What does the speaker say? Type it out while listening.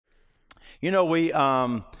You know, we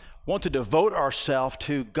want to devote ourselves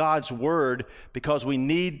to God's Word because we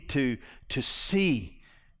need to see.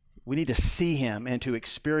 We need to see Him and to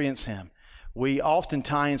experience Him. We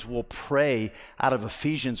oftentimes will pray out of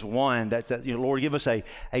Ephesians 1 that Lord, give us a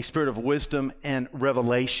spirit of wisdom and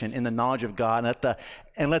revelation in the knowledge of God,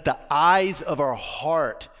 and let the eyes of our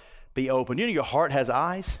heart be open. You know, your heart has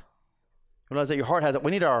eyes. You realize that your heart has it.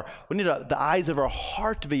 We need the eyes of our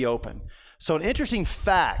heart to be open. So an interesting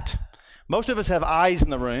fact: most of us have eyes in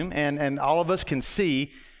the room, and all of us can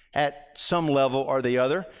see at some level or the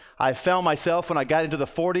other. I found myself when I got into the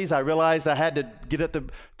 40s, I realized I had to get at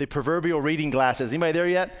the proverbial reading glasses. Anybody there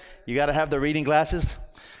yet? You got to have the reading glasses.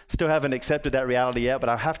 Still haven't accepted that reality yet, but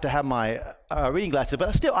I have to have my reading glasses.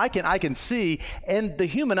 But still, I can see, and the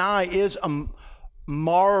human eye is a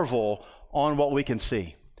marvel on what we can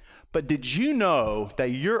see. But did you know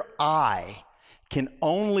that your eye can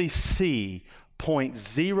only see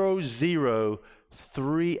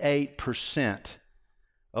 0.0038%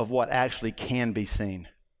 of what actually can be seen?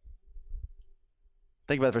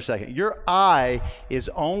 Think about it for a second. Your eye is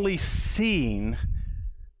only seeing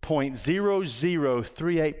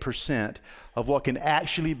 0.0038% of what can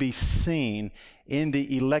actually be seen in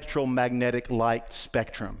the electromagnetic light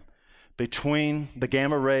spectrum, between the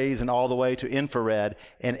gamma rays and all the way to infrared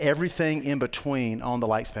and everything in between on the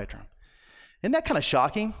light spectrum. Isn't that kind of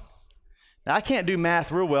shocking? Now, I can't do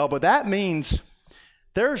math real well, but that means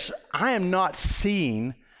I am not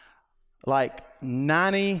seeing like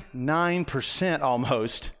 99%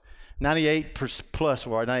 almost, 98 plus,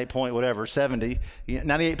 or 98 point whatever, 70,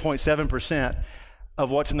 98.7%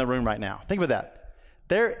 of what's in the room right now. Think about that.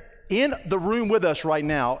 There in the room with us right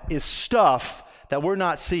now is stuff that we're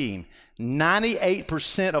not seeing.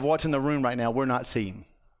 98% of what's in the room right now we're not seeing.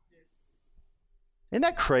 Isn't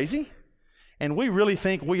that crazy? And we really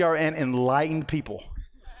think we are an enlightened people.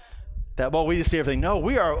 That, well, we just see everything. No,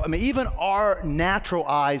 we are, even our natural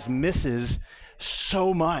eyes misses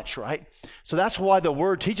so much, right? So that's why the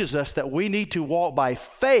Word teaches us that we need to walk by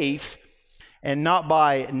faith and not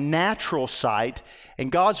by natural sight.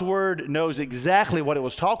 And God's Word knows exactly what it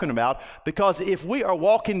was talking about, because if we are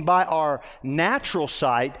walking by our natural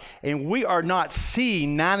sight and we are not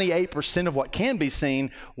seeing 98% of what can be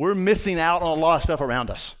seen, we're missing out on a lot of stuff around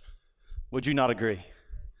us. Would you not agree?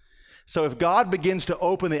 So if God begins to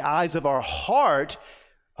open the eyes of our heart,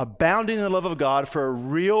 abounding in the love of God for a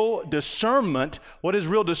real discernment. What is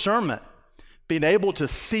real discernment? Being able to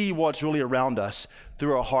see what's really around us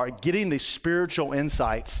through our heart, getting the spiritual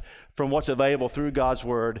insights from what's available through God's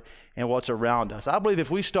Word and what's around us. I believe if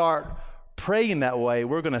we start praying that way,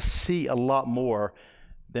 we're going to see a lot more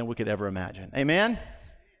than we could ever imagine. Amen?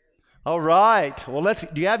 All right. Well,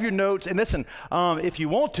 do you have your notes? And listen, if you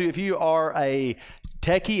want to, if you are a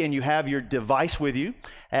techie and you have your device with you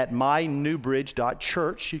at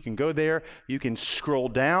mynewbridge.church, you can go there, you can scroll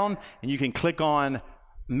down, and you can click on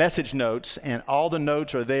message notes, and all the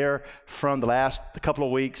notes are there from the last couple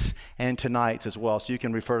of weeks and tonight's as well. So you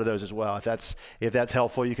can refer to those as well. If that's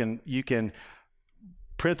helpful, you can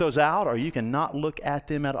print those out, or you can not look at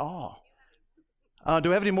them at all. Do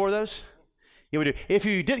we have any more of those? Yeah, we do. If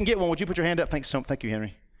you didn't get one, would you put your hand up? Thank you,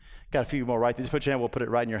 Henry. Got a few more right there. Just put your hand, we'll put it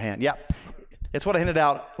right in your hand. Yeah. It's what I handed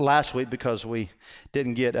out last week because we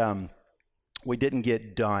didn't get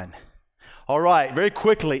done. All right, very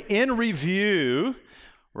quickly, in review,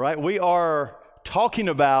 right, we are talking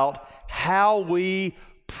about how we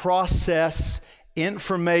process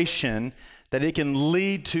information that it can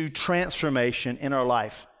lead to transformation in our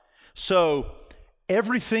life. So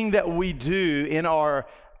everything that we do in our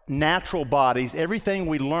natural bodies, everything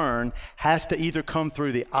we learn has to either come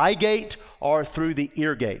through the eye gate or through the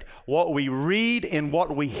ear gate. What we read and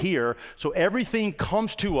what we hear, so everything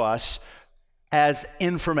comes to us as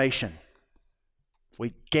information.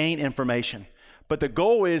 We gain information. But the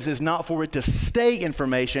goal is not for it to stay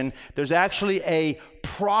information. There's actually a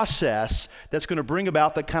process that's going to bring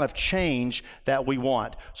about the kind of change that we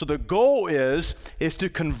want. So the goal is to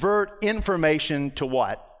convert information to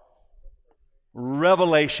what?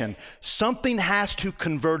 Revelation. Something has to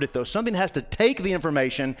convert it, though. Something has to take the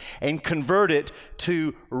information and convert it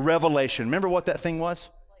to revelation. Remember what that thing was?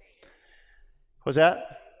 Was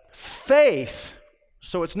that? Faith.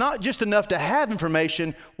 So it's not just enough to have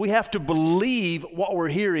information. We have to believe what we're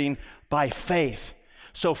hearing by faith.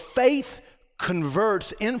 So faith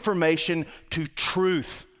converts information to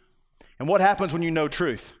truth. And what happens when you know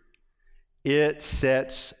truth? It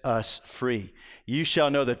sets us free. You shall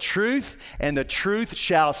know the truth, and the truth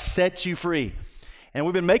shall set you free. And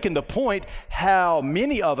we've been making the point how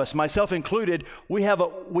many of us, myself included, we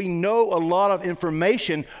know a lot of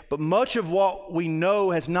information, but much of what we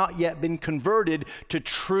know has not yet been converted to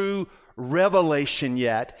true revelation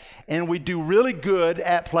yet. And we do really good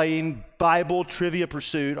at playing Bible Trivia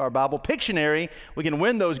Pursuit or Bible Pictionary. We can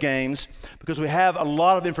win those games because we have a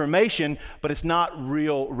lot of information, but it's not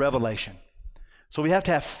real revelation. So we have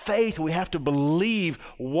to have faith. We have to believe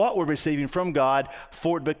what we're receiving from God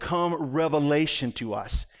for it to become revelation to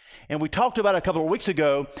us. And we talked about it a couple of weeks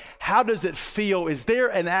ago. How does it feel? Is there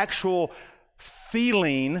an actual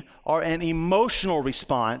feeling or an emotional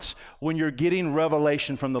response when you're getting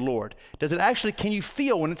revelation from the Lord? Does it actually, can you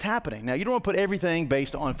feel when it's happening? Now, you don't want to put everything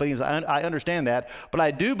based on feelings. I understand that. But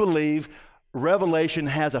I do believe revelation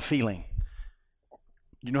has a feeling.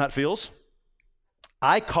 You know how it feels?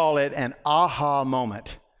 I call it an aha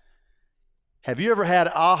moment. Have you ever had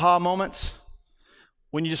aha moments?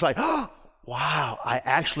 When you're just like, oh, wow, I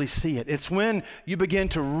actually see it. It's when you begin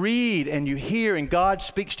to read and you hear and God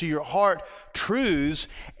speaks to your heart truths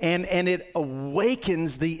and it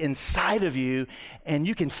awakens the inside of you and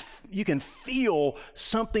you can feel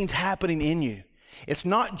something's happening in you. It's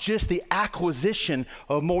not just the acquisition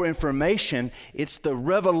of more information, it's the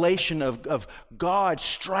revelation of God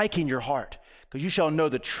striking your heart. Because you shall know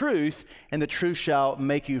the truth, and the truth shall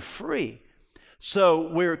make you free. So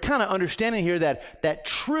we're kind of understanding here that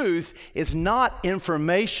truth is not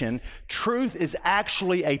information. Truth is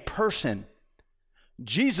actually a person.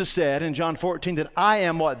 Jesus said in John 14 that I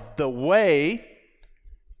am what? The way,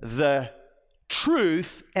 the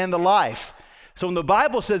truth, and the life. So when the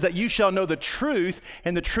Bible says that you shall know the truth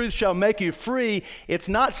and the truth shall make you free, it's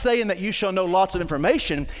not saying that you shall know lots of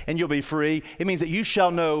information and you'll be free. It means that you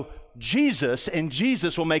shall know Jesus, and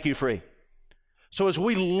Jesus will make you free. So as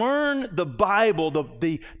we learn the Bible,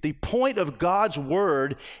 the point of God's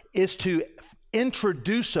word is to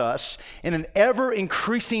introduce us in an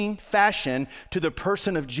ever-increasing fashion to the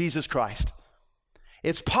person of Jesus Christ.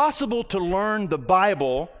 It's possible to learn the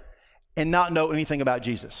Bible and not know anything about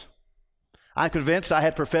Jesus. I'm convinced I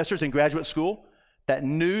had professors in graduate school that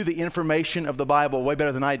knew the information of the Bible way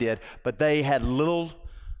better than I did, but they had little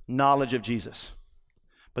knowledge of Jesus.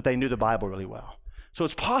 But they knew the Bible really well. So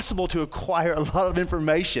it's possible to acquire a lot of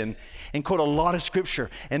information and quote a lot of scripture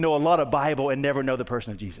and know a lot of Bible and never know the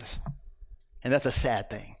person of Jesus. And that's a sad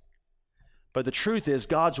thing. But the truth is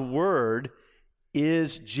God's word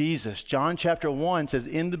is Jesus. John chapter 1 says,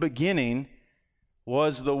 in the beginning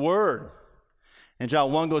was the Word. And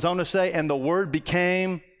John 1 goes on to say, and the Word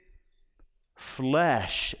became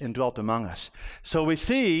flesh and dwelt among us. So we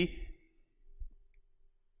see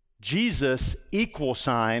Jesus equal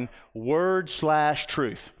sign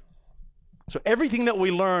word/truth. So everything that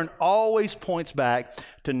we learn always points back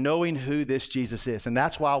to knowing who this Jesus is. And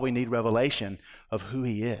that's why we need revelation of who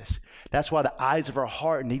he is. That's why the eyes of our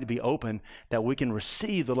heart need to be open, that we can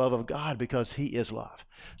receive the love of God because he is love.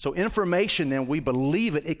 So information, then we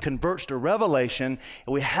believe it, it converts to revelation,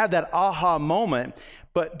 and we have that aha moment.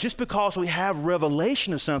 But just because we have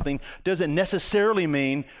revelation of something doesn't necessarily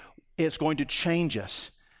mean it's going to change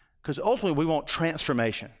us. Because ultimately we want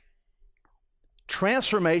transformation.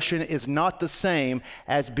 Transformation is not the same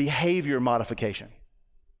as behavior modification.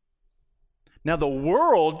 Now, the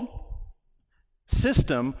world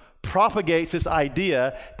system propagates this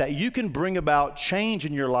idea that you can bring about change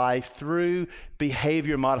in your life through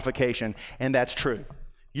behavior modification, and that's true.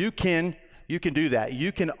 You can do that.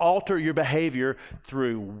 You can alter your behavior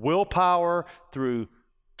through willpower, through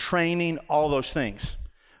training, all those things.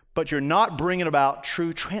 But you're not bringing about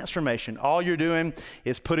true transformation. All you're doing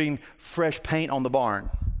is putting fresh paint on the barn.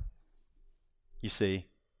 You see,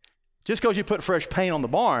 just because you put fresh paint on the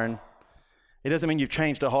barn, it doesn't mean you've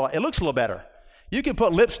changed a whole lot. It looks a little better. You can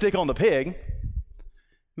put lipstick on the pig,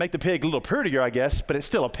 make the pig a little prettier, I guess, but it's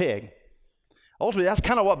still a pig. Ultimately, that's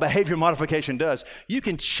kind of what behavior modification does. You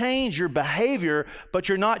can change your behavior, but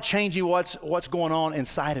you're not changing what's going on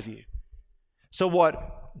inside of you. So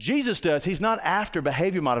what Jesus does, he's not after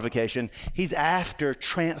behavior modification, he's after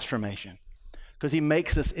transformation, because he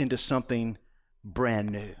makes us into something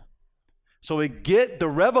brand new. So we get the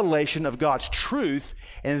revelation of God's truth,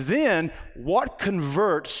 and then what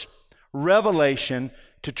converts revelation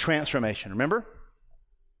to transformation? Remember?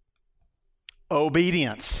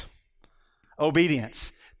 Obedience.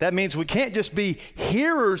 Obedience. That means we can't just be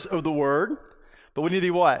hearers of the word, but we need to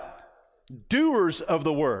be what? Doers of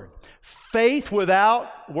the word. Faith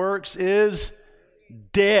without works is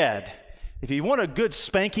dead. If you want a good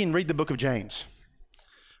spanking, read the book of James.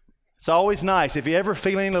 It's always nice. If you're ever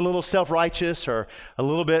feeling a little self-righteous or a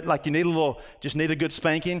little bit like you just need a good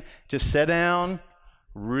spanking, just sit down,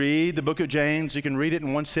 Read the book of James. You can read it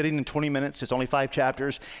in one sitting in 20 minutes. It's only 5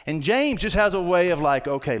 chapters. And James just has a way of like,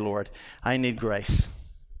 okay, Lord, I need grace.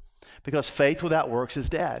 Because faith without works is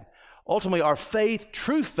dead. Ultimately, our faith,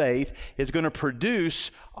 true faith, is going to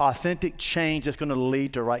produce authentic change that's going to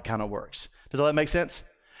lead to right kind of works. Does all that make sense?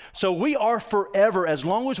 So we are forever, as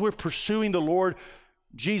long as we're pursuing the Lord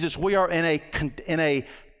Jesus, we are in a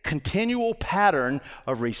continual pattern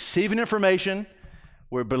of receiving information.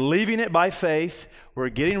 We're believing it by faith. We're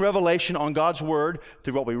getting revelation on God's word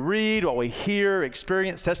through what we read, what we hear,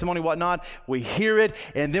 experience, testimony, whatnot. We hear it,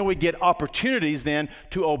 and then we get opportunities then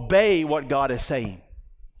to obey what God is saying.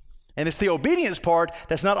 And it's the obedience part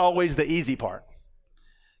that's not always the easy part.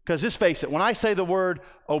 Because just face it, when I say the word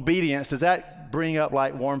obedience, does that bring up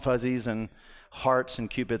like warm fuzzies and hearts and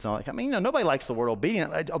cupids and all that? I mean, nobody likes the word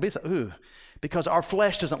obedience. Obedience, ooh, because our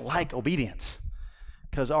flesh doesn't like obedience.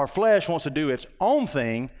 Because our flesh wants to do its own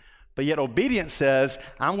thing, but yet obedience says,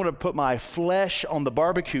 I'm going to put my flesh on the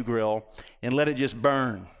barbecue grill and let it just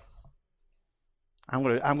burn. I'm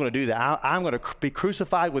going to do that. I'm going to be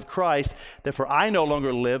crucified with Christ, therefore I no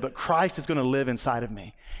longer live, but Christ is going to live inside of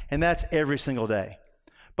me. And that's every single day.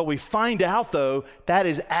 But we find out, though, that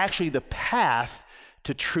is actually the path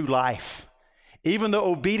to true life. Even though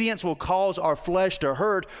obedience will cause our flesh to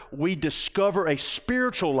hurt, we discover a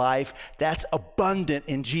spiritual life that's abundant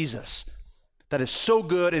in Jesus. That is so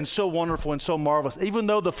good and so wonderful and so marvelous. Even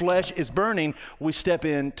though the flesh is burning, we step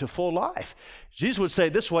into full life. Jesus would say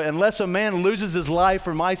it this way, unless a man loses his life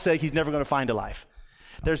for my sake, he's never going to find a life.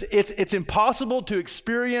 It's impossible to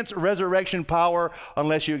experience resurrection power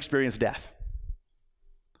unless you experience death.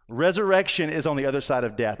 Resurrection is on the other side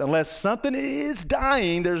of death. Unless something is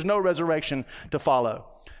dying, there's no resurrection to follow.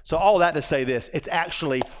 So all that to say this, it's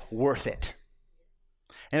actually worth it.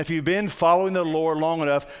 And if you've been following the Lord long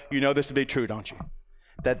enough, you know this to be true, don't you?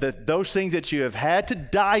 That those things that you have had to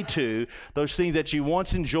die to, those things that you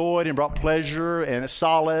once enjoyed and brought pleasure and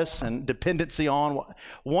solace and dependency on,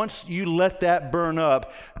 once you let that burn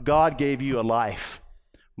up, God gave you a life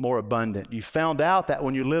more abundant. You found out that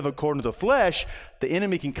when you live according to the flesh, the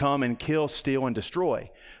enemy can come and kill, steal, and destroy.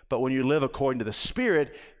 But when you live according to the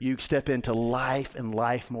Spirit, you step into life and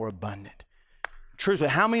life more abundant. Truthfully,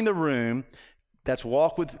 how many in the room that's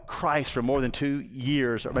walked with Christ for more than 2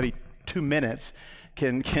 years or maybe 2 minutes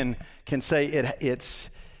can say it's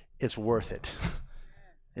worth it?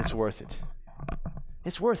 It's worth it.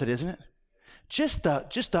 It's worth it, isn't it? Just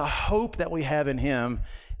the hope that we have in Him,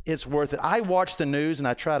 it's worth it. I watch the news, and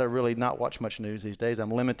I try to really not watch much news these days. I'm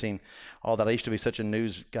limiting all that. I used to be such a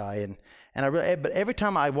news guy, but every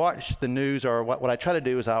time I watch the news, or what I try to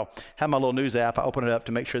do is I'll have my little news app. I open it up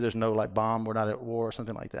to make sure there's no like bomb, we're not at war or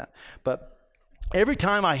something like that. But every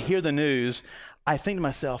time I hear the news, I think to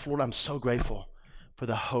myself, Lord, I'm so grateful for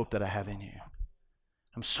the hope that I have in you.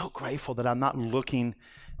 I'm so grateful that I'm not looking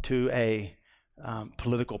to a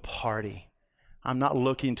political party. I'm not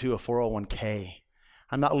looking to a 401k.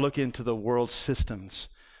 I'm not looking to the world's systems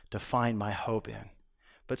to find my hope in.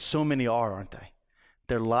 But so many are, aren't they?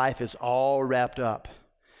 Their life is all wrapped up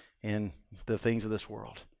in the things of this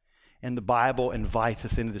world. And the Bible invites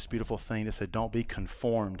us into this beautiful thing that said, don't be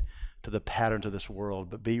conformed to the patterns of this world,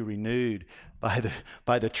 but be renewed by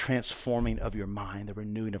the transforming of your mind, the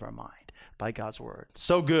renewing of our mind by God's word.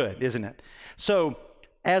 So good, isn't it? So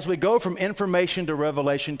as we go from information to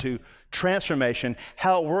revelation to transformation,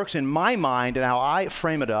 how it works in my mind and how I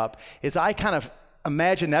frame it up is I kind of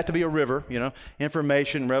imagine that to be a river,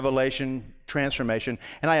 information, revelation, transformation.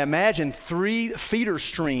 And I imagine 3 feeder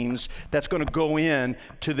streams that's going to go in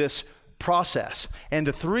to this process. And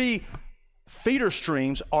the 3 feeder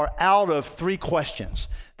streams are out of 3 questions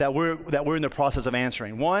that we're in the process of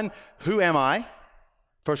answering. 1, who am I?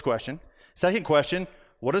 First question. Second question,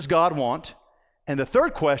 what does God want? And the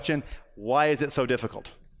third question, why is it so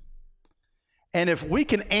difficult? And if we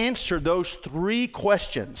can answer those 3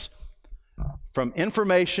 questions from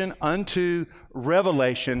information unto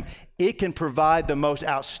revelation, it can provide the most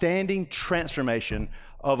outstanding transformation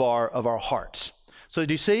of our hearts. So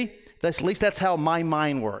do you see? At least that's how my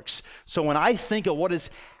mind works. So when I think of what is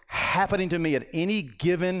happening to me at any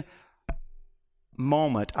given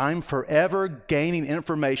moment, I'm forever gaining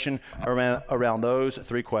information around those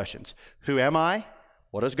 3 questions. Who am I?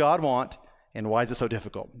 What does God want? And why is it so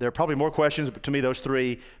difficult? There are probably more questions, but to me those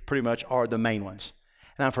 3 pretty much are the main ones.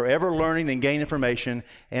 And I'm forever learning and gaining information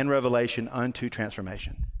and revelation unto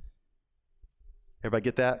transformation. Everybody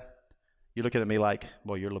get that? You're looking at me like,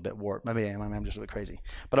 well, you're a little bit warped. Maybe I'm just a little crazy.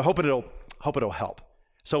 But I hope it'll help.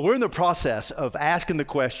 So we're in the process of asking the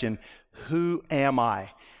question, who am I?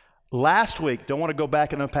 Last week, don't want to go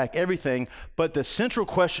back and unpack everything, but the central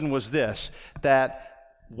question was this, that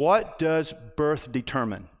What does birth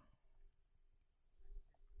determine?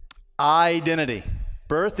 Identity.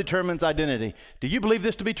 Birth determines identity. Do you believe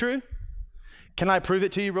this to be true? Can I prove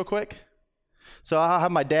it to you real quick? So I'll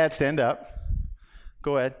have my dad stand up.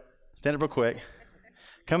 Go ahead. Stand up real quick.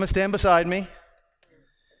 Come and stand beside me.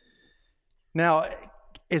 Now,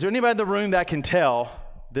 is there anybody in the room that can tell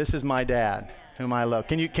this is my dad, whom I love?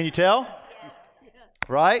 Can you tell?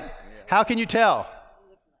 Right? How can you tell?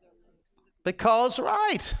 Because,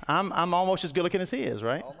 right, I'm almost as good looking as he is,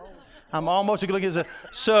 right? I'm almost as good looking as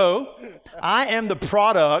so I am the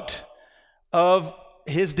product of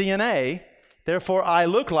his DNA. Therefore, I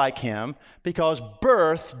look like him because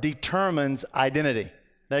birth determines identity.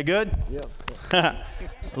 That good? Yeah.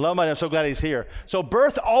 Love him. I'm so glad he's here. So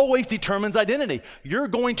birth always determines identity. You're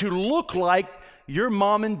going to look like your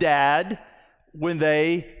mom and dad when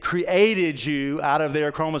they created you out of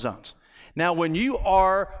their chromosomes. Now, when you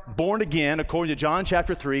are born again, according to John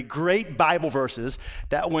chapter 3, great Bible verses,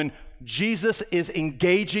 that when Jesus is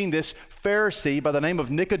engaging this Pharisee by the name of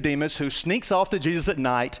Nicodemus who sneaks off to Jesus at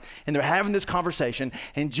night, and they're having this conversation,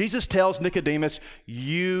 and Jesus tells Nicodemus,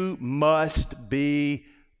 you must be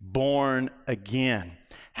born again.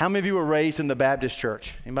 How many of you were raised in the Baptist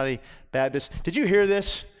church? Anybody Baptist? Did you hear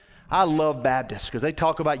this? I love Baptists because they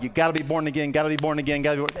talk about you got to be born again, got to be born again,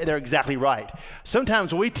 got to be born. They're exactly right.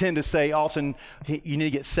 Sometimes we tend to say often, you need to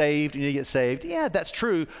get saved, you need to get saved. Yeah, that's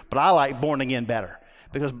true, but I like born again better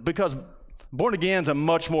because born again is a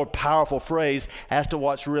much more powerful phrase as to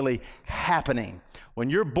what's really happening. When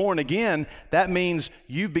you're born again, that means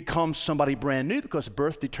you've become somebody brand new because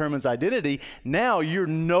birth determines identity. Now you're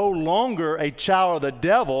no longer a child of the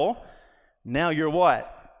devil. Now you're what?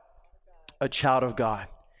 A child of God.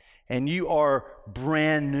 And you are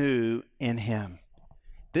brand new in him.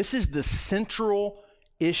 This is the central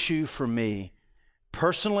issue for me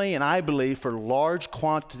personally, and I believe for large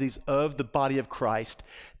quantities of the body of Christ,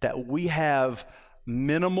 that we have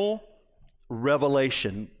minimal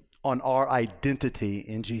revelation on our identity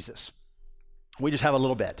in Jesus. We just have a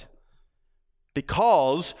little bit.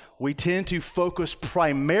 Because we tend to focus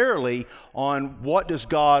primarily on what does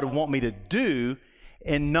God want me to do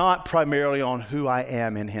and not primarily on who I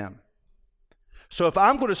am in him. So if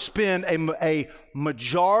I'm going to spend a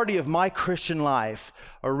majority of my Christian life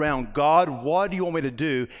around God, what do you want me to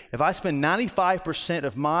do? If I spend 95%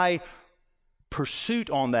 of my pursuit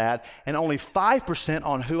on that and only 5%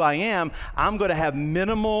 on who I am, I'm going to have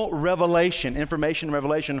minimal revelation, information and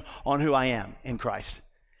revelation on who I am in Christ.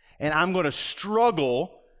 And I'm going to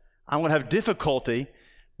struggle. I'm going to have difficulty.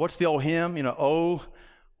 What's the old hymn? Oh,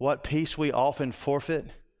 what peace we often forfeit.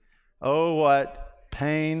 Oh, what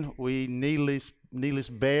pain we needless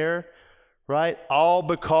bear, right? All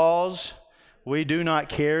because we do not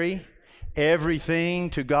carry everything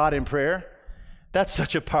to God in prayer. That's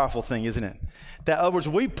such a powerful thing, isn't it? That, in other words,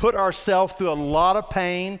 we put ourselves through a lot of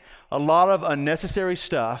pain, a lot of unnecessary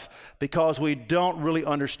stuff because we don't really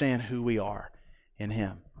understand who we are in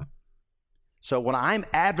him. So what I'm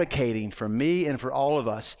advocating for me and for all of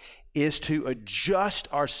us is to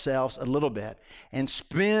adjust ourselves a little bit and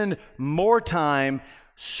spend more time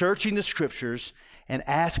searching the scriptures and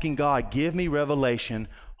asking God, give me revelation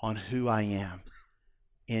on who I am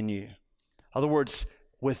in you. In other words,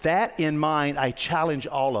 with that in mind, I challenge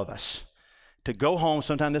all of us to go home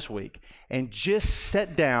sometime this week and just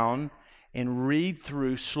sit down and read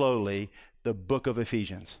through slowly the book of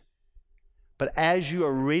Ephesians. But as you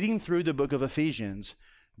are reading through the book of Ephesians,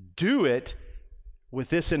 do it with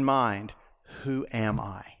this in mind: who am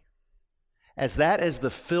I? As that as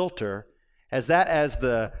the filter, as that as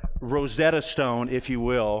the Rosetta Stone, if you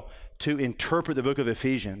will, to interpret the book of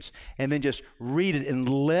Ephesians, and then just read it and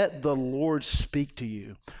let the Lord speak to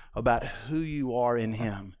you about who you are in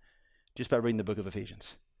him just by reading the book of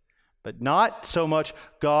Ephesians. But not so much,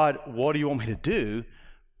 God, what do you want me to do,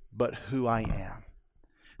 but who I am.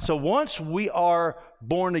 So once we are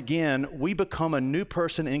born again, we become a new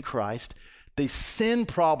person in Christ. The sin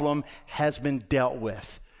problem has been dealt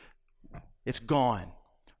with. It's gone.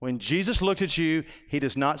 When Jesus looks at you, he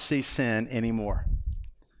does not see sin anymore.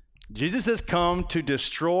 Jesus has come to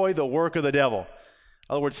destroy the work of the devil.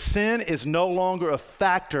 In other words, sin is no longer a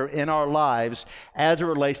factor in our lives as it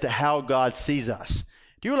relates to how God sees us.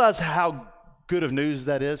 Do you realize how good of news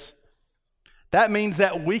that is? That means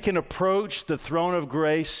that we can approach the throne of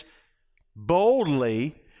grace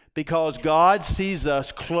boldly because God sees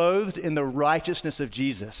us clothed in the righteousness of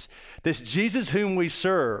Jesus. This Jesus whom we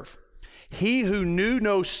serve, he who knew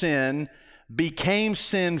no sin became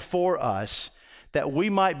sin for us, that we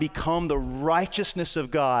might become the righteousness of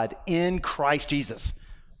God in Christ Jesus.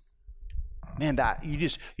 Man, that you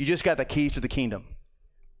just got the keys to the kingdom.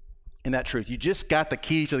 in that truth. You just got the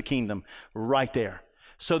keys to the kingdom right there.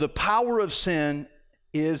 So the power of sin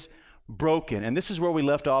is broken. And this is where we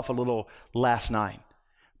left off a little last night.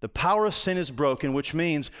 The power of sin is broken, which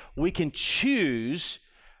means we can choose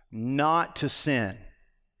not to sin.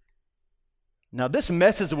 Now, this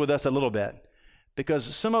messes with us a little bit because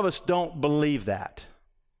some of us don't believe that.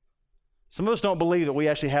 Some of us don't believe that we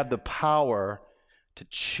actually have the power to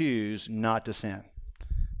choose not to sin.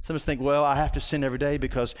 Some of us think, well, I have to sin every day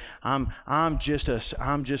because I'm just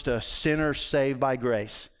a sinner saved by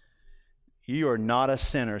grace. You are not a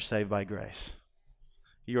sinner saved by grace.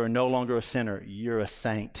 You are no longer a sinner. You're a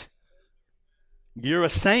saint. You're a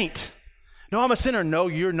saint. No, I'm a sinner. No,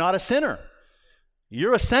 you're not a sinner.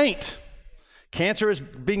 You're a saint. Cancer is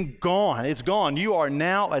being gone. It's gone. You are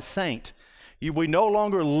now a saint. We no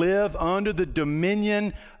longer live under the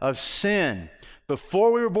dominion of sin.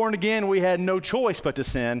 Before we were born again, we had no choice but to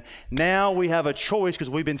sin. Now we have a choice because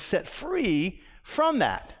we've been set free from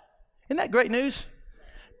that. Isn't that great news?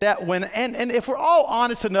 That when and if we're all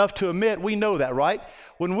honest enough to admit, we know that, right?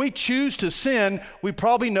 When we choose to sin, we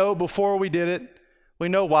probably know before we did it, we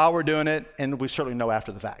know while we're doing it, and we certainly know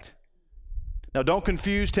after the fact. Now, don't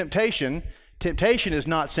confuse temptation. Temptation is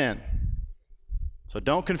not sin. So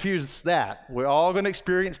don't confuse that. We're all going to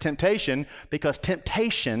experience temptation because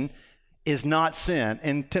temptation is not sin.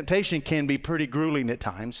 And temptation can be pretty grueling at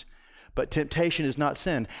times, but temptation is not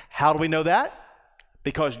sin. How do we know that?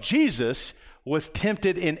 Because Jesus was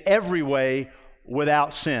tempted in every way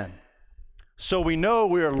without sin. So we know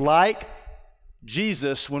we're like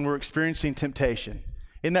Jesus when we're experiencing temptation.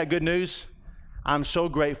 Isn't that good news? I'm so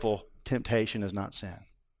grateful temptation is not sin.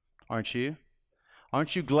 Aren't you?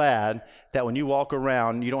 Aren't you glad that when you walk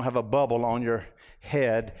around, you don't have a bubble on your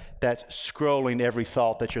head that's scrolling every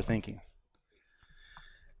thought that you're thinking?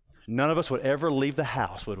 None of us would ever leave the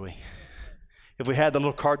house, would we? If we had the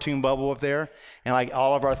little cartoon bubble up there and like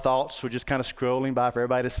all of our thoughts were just kind of scrolling by for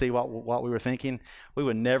everybody to see what we were thinking, we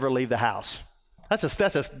would never leave the house. That's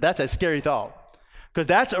a scary thought because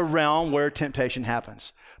that's a realm where temptation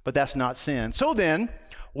happens, but that's not sin. So then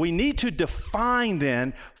we need to define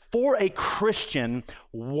then for a Christian,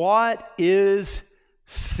 what is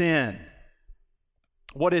sin?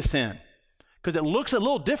 What is sin? Because it looks a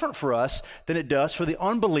little different for us than it does for the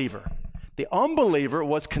unbeliever. The unbeliever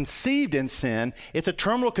was conceived in sin. It's a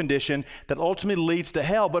terminal condition that ultimately leads to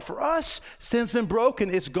hell. But for us, sin's been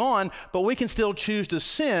broken, it's gone, but we can still choose to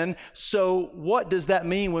sin. So what does that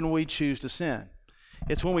mean when we choose to sin?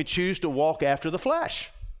 It's when we choose to walk after the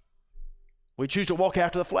flesh. We choose to walk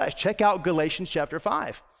after the flesh. Check out Galatians chapter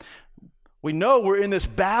 5. We know we're in this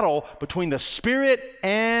battle between the spirit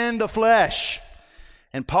and the flesh.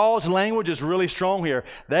 And Paul's language is really strong here.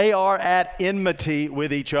 They are at enmity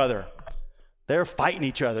with each other. They're fighting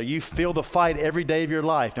each other. You feel the fight every day of your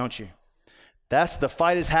life, don't you? That's the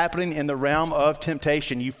fight is happening in the realm of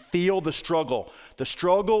temptation. You feel the struggle. The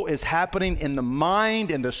struggle is happening in the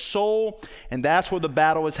mind and the soul, and that's where the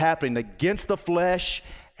battle is happening, against the flesh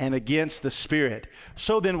and against the spirit.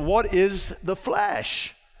 So then what is the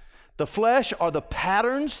flesh? The flesh are the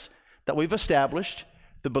patterns that we've established,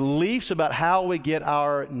 the beliefs about how we get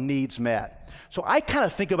our needs met. So I kind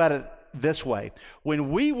of think about it this way.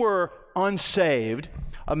 When we were unsaved,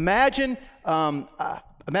 imagine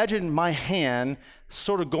my hand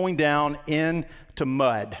sort of going down into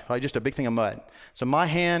mud, right? Just a big thing of mud. So my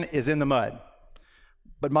hand is in the mud,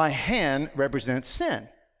 but my hand represents sin.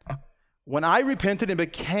 When I repented and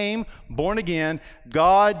became born again,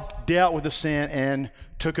 God dealt with the sin and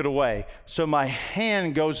took it away. So my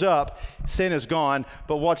hand goes up, sin is gone,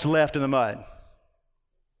 but what's left in the mud?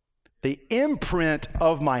 The imprint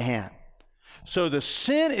of my hand. So the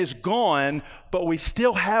sin is gone, but we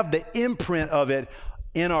still have the imprint of it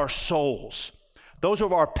in our souls. Those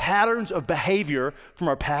are our patterns of behavior from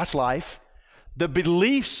our past life, the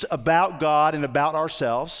beliefs about God and about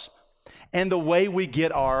ourselves, and the way we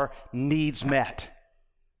get our needs met.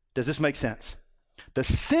 Does this make sense? The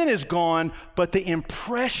sin is gone, but the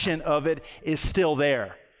impression of it is still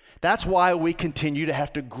there. That's why we continue to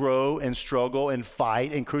have to grow and struggle and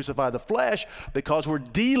fight and crucify the flesh, because we're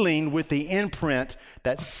dealing with the imprint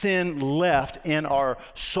that sin left in our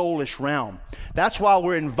soulish realm. That's why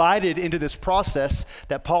we're invited into this process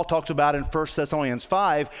that Paul talks about in 1 Thessalonians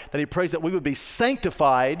 5, that he prays that we would be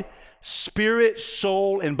sanctified, spirit,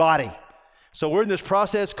 soul, and body. So we're in this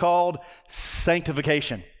process called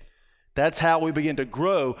sanctification. That's how we begin to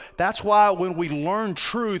grow. That's why when we learn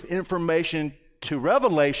truth, information to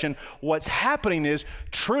revelation, what's happening is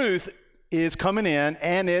truth is coming in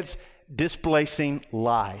and it's displacing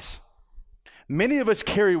lies. Many of us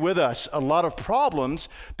carry with us a lot of problems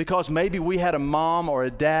because maybe we had a mom or a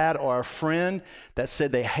dad or a friend that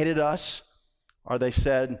said they hated us, or they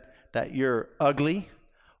said that you're ugly,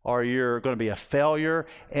 or you're going to be a failure,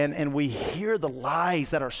 and we hear the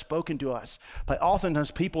lies that are spoken to us by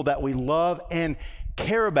oftentimes people that we love and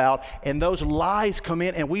care about, and those lies come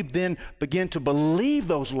in, and we then begin to believe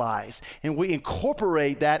those lies, and we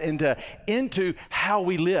incorporate that into how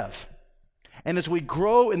we live. And as we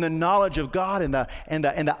grow in the knowledge of God and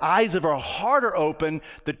the eyes of our heart are open,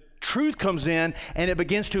 the truth comes in, and it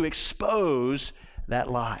begins to expose that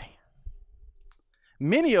lie.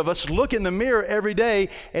 Many of us look in the mirror every day,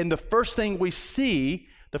 and the first thing we see,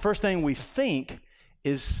 the first thing we think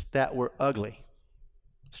is that we're ugly.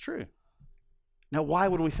 It's true. Now, why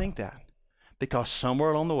would we think that? Because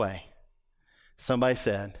somewhere along the way, somebody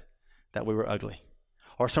said that we were ugly.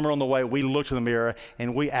 Or somewhere along the way, we looked in the mirror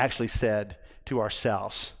and we actually said to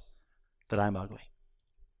ourselves that I'm ugly.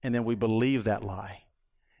 And then we believe that lie.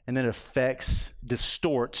 And then it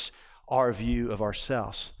distorts our view of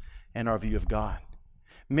ourselves and our view of God.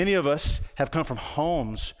 Many of us have come from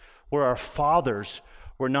homes where our fathers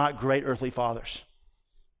were not great earthly fathers.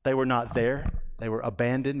 They were not there. They were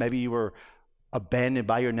abandoned. Maybe you were abandoned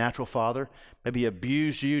by your natural father. Maybe he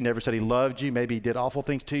abused you, never said he loved you. Maybe he did awful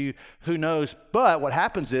things to you. Who knows? But what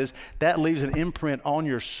happens is that leaves an imprint on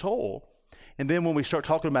your soul. And then when we start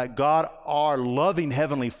talking about God, our loving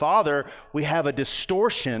Heavenly Father, we have a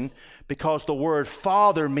distortion because the word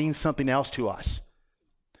Father means something else to us.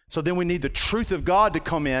 So then we need the truth of God to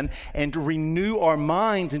come in and to renew our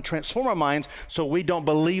minds and transform our minds so we don't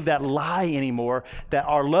believe that lie anymore, that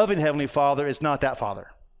our loving Heavenly Father is not that Father.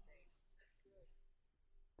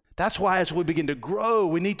 That's why as we begin to grow,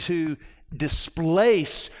 we need to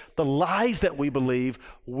displace the lies that we believe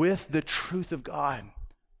with the truth of God.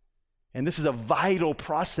 And this is a vital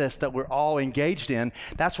process that we're all engaged in.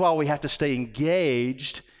 That's why we have to stay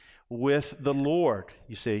engaged with the Lord.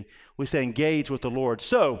 You see, we stay engaged with the Lord.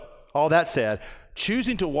 So, all that said,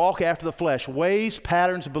 choosing to walk after the flesh, ways,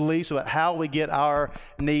 patterns, beliefs about how we get our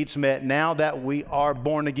needs met now that we are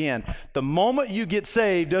born again. The moment you get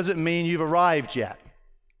saved doesn't mean you've arrived yet.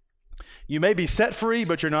 You may be set free,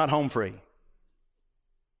 but you're not home free.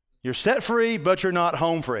 You're set free, but you're not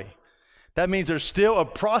home free. That means there's still a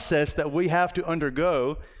process that we have to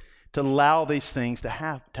undergo to allow these things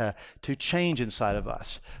to change inside of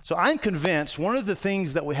us. So I'm convinced one of the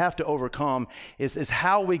things that we have to overcome is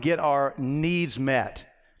how we get our needs met.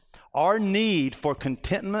 Our need for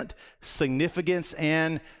contentment, significance,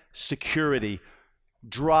 and security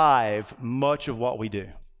drive much of what we do.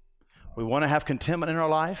 We want to have contentment in our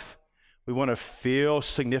life. We want to feel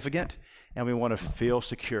significant, and we want to feel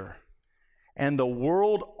secure. And the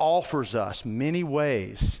world offers us many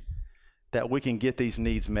ways that we can get these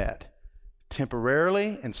needs met,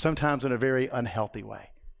 temporarily and sometimes in a very unhealthy way.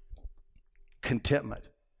 Contentment.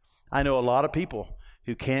 I know a lot of people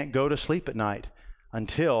who can't go to sleep at night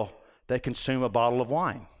until they consume a bottle of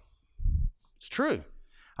wine. It's true.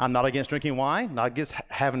 I'm not against drinking wine, not against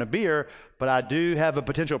having a beer, but I do have a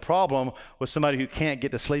potential problem with somebody who can't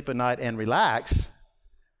get to sleep at night and relax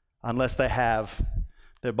unless they have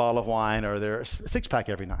their bottle of wine or their six-pack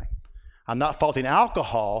every night. I'm not faulting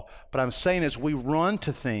alcohol, but I'm saying as we run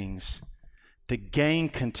to things to gain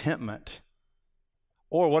contentment.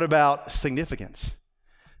 Or what about significance?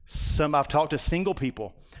 I've talked to single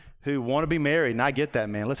people who want to be married, and I get that,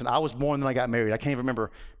 man. Listen, I was born when I got married. I can't even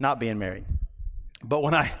remember not being married. But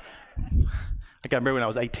when I got married when I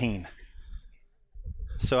was 18.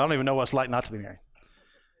 So I don't even know what it's like not to be married.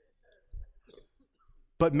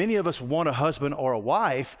 But many of us want a husband or a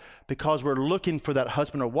wife because we're looking for that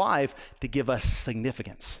husband or wife to give us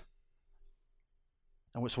significance.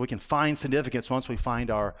 And so we can find significance once we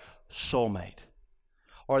find our soulmate,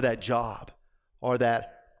 or that job, or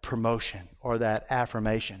that promotion, or that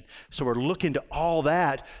affirmation. So we're looking to all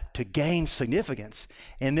that to gain significance.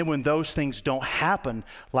 And then when those things don't happen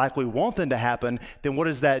like we want them to happen, then what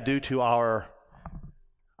does that do to our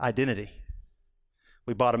identity?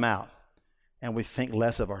 We bottom out. And we think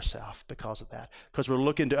less of ourselves because of that, because we're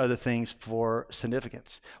looking to other things for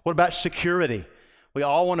significance. What about security? We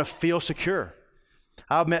all want to feel secure.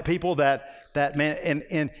 I've met people that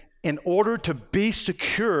man, in order to be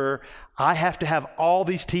secure, I have to have all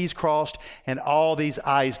these T's crossed and all these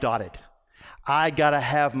I's dotted. I got to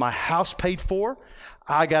have my house paid for.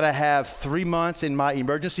 I got to have 3 months in my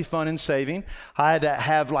emergency fund and saving. I had to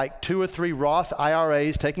have like 2 or 3 Roth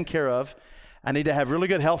IRAs taken care of. I need to have really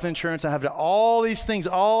good health insurance. I have to all these things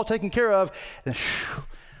all taken care of. And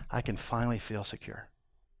I can finally feel secure.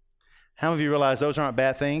 How many of you realize those aren't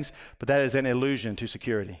bad things, but that is an illusion to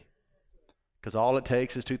security? Because all it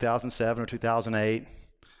takes is 2007 or 2008.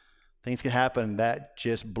 Things can happen, that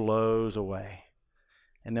just blows away.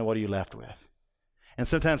 And then what are you left with? And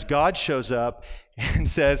sometimes God shows up and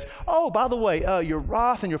says, oh, by the way, your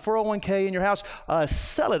Roth and your 401k and your house,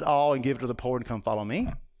 sell it all and give it to the poor and come follow me.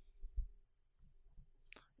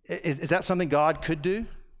 Is that something God could do?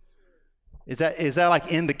 Is that like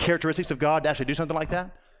in the characteristics of God to actually do something like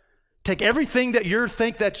that? Take everything that you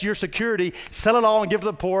think that's your security, sell it all and give it to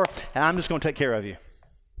the poor, and I'm just going to take care of you.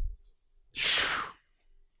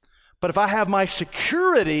 But if I have my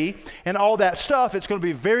security and all that stuff, it's going to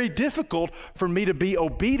be very difficult for me to be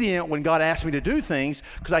obedient when God asks me to do things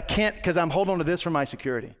because I can't, because I'm holding on to this for my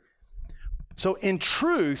security. So in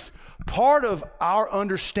truth, part of our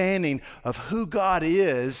understanding of who God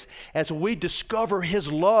is, as we discover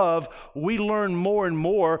his love, we learn more and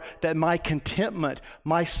more that my contentment,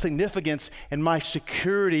 my significance, and my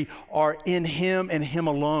security are in him and him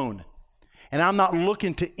alone. And I'm not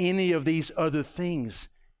looking to any of these other things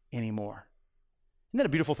anymore. Isn't that a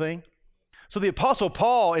beautiful thing? So the Apostle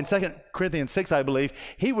Paul in 2 Corinthians 6, I believe,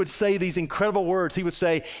 he would say these incredible words. He would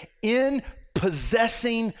say, in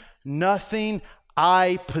possessing nothing,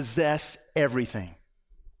 I possess everything.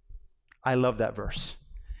 I love that verse.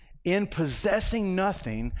 In possessing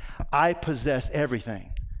nothing, I possess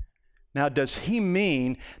everything. Now, does he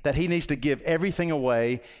mean that he needs to give everything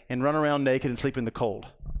away and run around naked and sleep in the cold?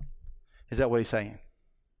 Is that what he's saying?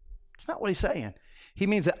 It's not what he's saying. He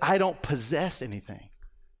means that I don't possess anything.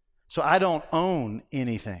 So I don't own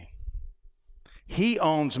anything. He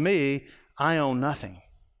owns me, I own nothing.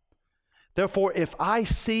 Therefore, if I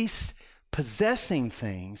cease possessing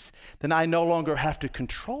things, then I no longer have to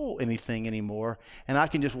control anything anymore, and I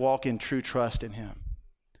can just walk in true trust in him.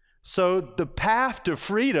 So the path to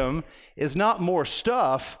freedom is not more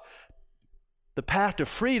stuff. The path to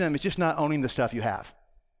freedom is just not owning the stuff you have.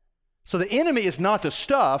 So the enemy is not the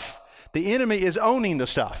stuff. The enemy is owning the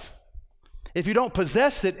stuff. If you don't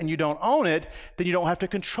possess it and you don't own it, then you don't have to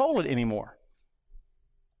control it anymore.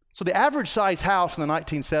 So the average size house in the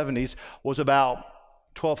 1970s was about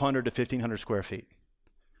 1,200 to 1,500 square feet.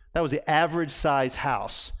 That was the average size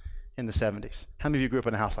house in the 70s. How many of you grew up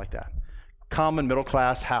in a house like that? Common middle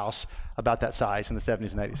class house about that size in the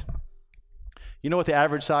 70s and 80s. You know what the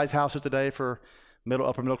average size house is today for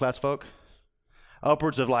upper middle class folk?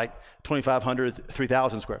 Upwards of like 2,500,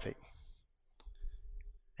 3,000 square feet.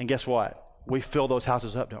 And guess what? We fill those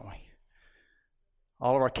houses up, don't we?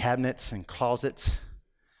 All of our cabinets and closets.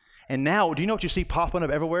 And now, do you know what you see popping up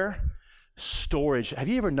everywhere? Storage. Have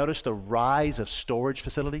you ever noticed the rise of storage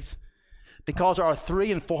facilities? Because our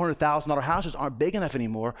 $300,000 and $400,000 houses aren't big enough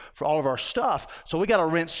anymore for all of our stuff. So we got to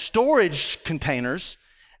rent storage containers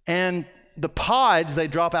and the pods they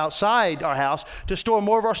drop outside our house to store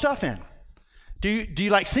more of our stuff in. Do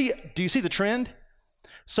you see the trend?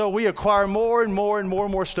 So we acquire more and more and more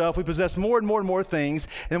and more stuff. We possess more and more things,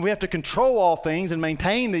 and we have to control all things and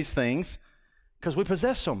maintain these things because we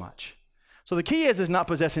possess so much. So the key is not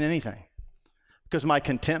possessing anything, because my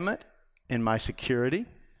contentment and my security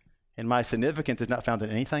and my significance is not found in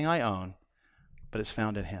anything I own, but it's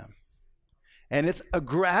found in him. And it's a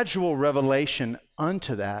gradual revelation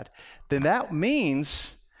unto that. Then that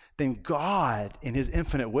means then God, in his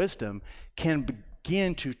infinite wisdom, can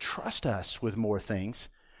begin to trust us with more things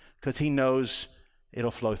because he knows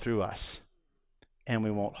it'll flow through us and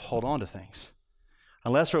we won't hold on to things.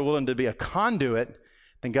 Unless we're willing to be a conduit,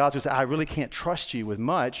 then God's going to say, I really can't trust you with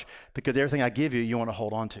much because everything I give you, you want to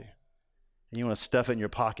hold on to. And you want to stuff it in your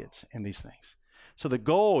pockets in these things. So the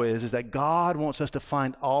goal is that God wants us to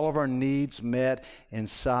find all of our needs met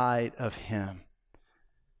inside of him.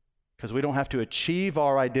 Because we don't have to achieve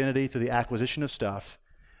our identity through the acquisition of stuff,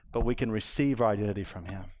 but we can receive our identity from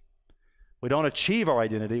him. We don't achieve our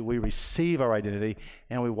identity, we receive our identity,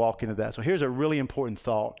 and we walk into that. So here's a really important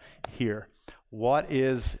thought here. What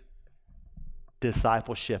is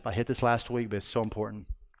discipleship? I hit this last week, but it's so important.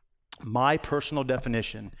 My personal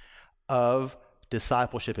definition of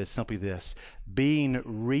discipleship is simply this: being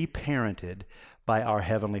reparented by our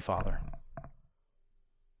Heavenly Father.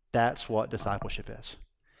 That's what discipleship is.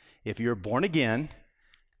 If you're born again,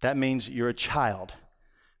 that means you're a child.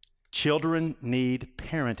 Children need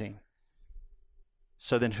parenting.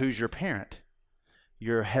 So then who's your parent?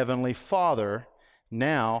 Your Heavenly Father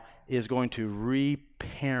now is going to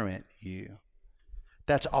reparent you.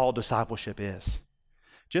 That's all discipleship is.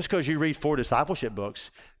 Just because you read 4 discipleship books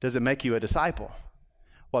doesn't make you a disciple.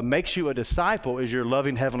 What makes you a disciple is your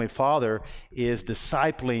loving Heavenly Father is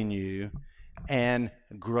discipling you and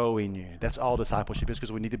growing you. That's all discipleship is,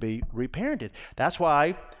 because we need to be reparented. That's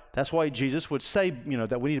why Jesus would say,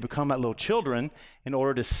 that we need to become like little children in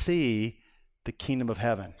order to see the kingdom of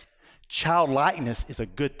heaven. Childlikeness is a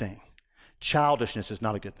good thing. Childishness is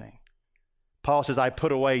not a good thing. Paul says, I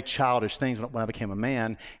put away childish things when I became a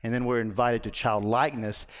man, and then we're invited to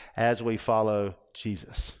childlikeness as we follow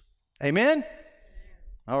Jesus. Amen?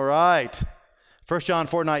 All right. 1 John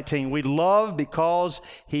 4:19, we love because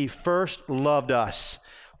he first loved us.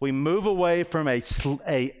 We move away from a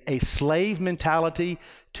slave mentality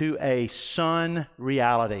to a son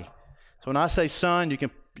reality. So when I say son, you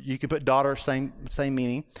can put daughter, same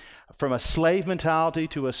meaning. From a slave mentality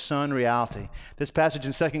to a son reality. This passage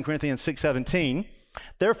in 2 Corinthians 6:17,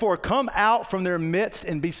 therefore come out from their midst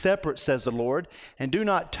and be separate, says the Lord, and do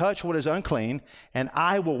not touch what is unclean, and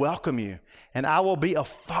I will welcome you, and I will be a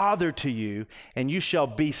father to you, and you shall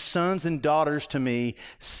be sons and daughters to me,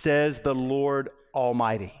 says the Lord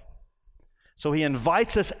Almighty. So he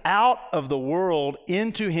invites us out of the world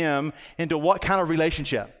into him, into what kind of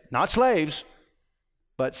relationship? Not slaves,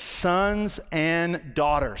 but sons and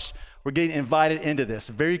daughters. We're getting invited into this,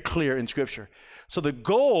 very clear in Scripture. So the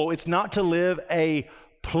goal is not to live a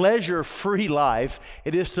pleasure-free life.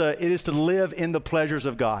 It is to live in the pleasures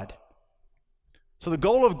of God. So the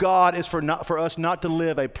goal of God is for us not to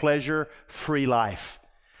live a pleasure-free life.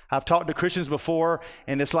 I've talked to Christians before,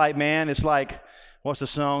 and it's like, what's the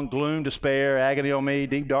song? Gloom, despair, agony on me,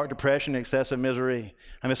 deep, dark depression, excessive misery.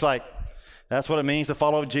 I mean, it's like, that's what it means to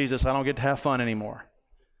follow Jesus. I don't get to have fun anymore.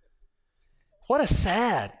 Isn't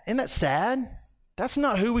that sad? That's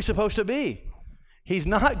not who we're supposed to be. He's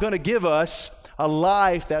not going to give us a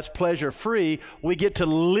life that's pleasure-free. We get to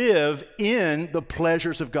live in the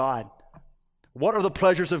pleasures of God. What are the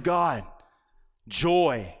pleasures of God?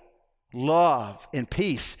 Joy, love, and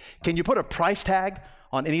peace. Can you put a price tag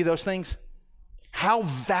on any of those things? How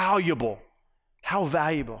valuable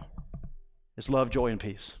is love, joy, and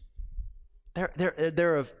peace?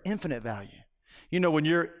 They're of infinite value. You know, when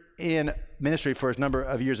you're in ministry for as number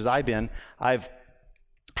of years as I've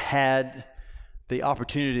had the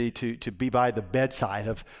opportunity to be by the bedside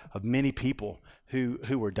of many people who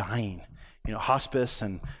were dying, you know, hospice,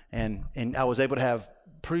 and I was able to have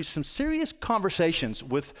some serious conversations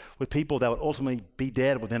with people that would ultimately be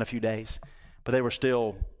dead within a few days, but they were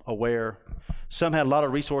still aware. Some had a lot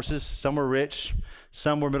of resources, some were rich,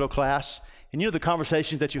 some were middle class, and you know the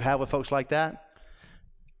conversations that you have with folks like that,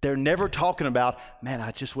 they're never talking about, man,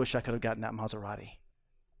 I just wish I could have gotten that Maserati.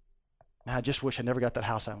 Man, I just wish I never got that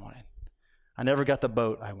house I wanted. I never got the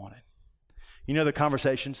boat I wanted. You know the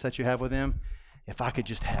conversations that you have with them? If I could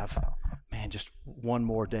just have, man, just one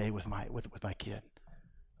more day with my kid,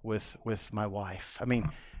 with my wife. I mean,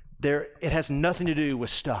 it has nothing to do with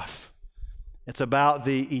stuff. It's about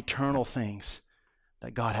the eternal things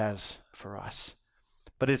that God has for us.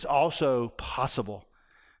 But it's also possible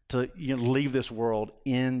to leave this world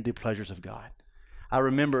in the pleasures of God. I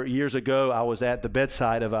remember years ago I was at the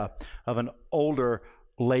bedside of an older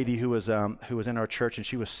lady who was in our church, and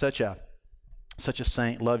she was such a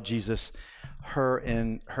saint, loved Jesus her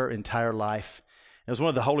entire life. It was one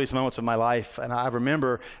of the holiest moments of my life, and I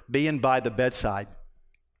remember being by the bedside,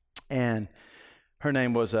 and her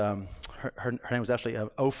name was her name was actually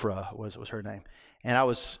Ofra was her name, and I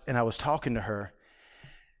was talking to her.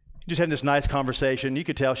 Just having this nice conversation. You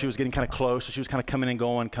could tell she was getting kind of close. So she was kind of coming and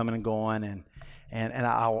going, and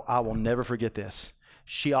I will never forget this.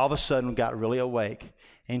 She all of a sudden got really awake,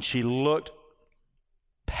 and she looked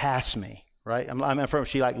past me. Right, I'm in front.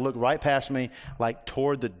 She looked right past me,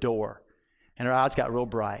 toward the door, and her eyes got real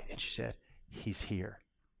bright. And she said, "He's here."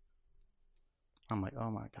 I'm like,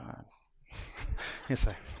 "Oh my God!" It's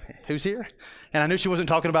like, who's here? And I knew she wasn't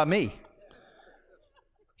talking about me.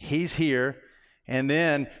 He's here. And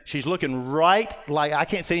then she's looking right, I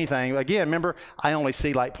can't see anything. Again, remember, I only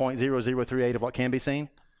see 0.0038 of what can be seen.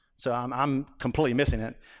 So I'm completely missing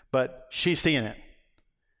it. But she's seeing it.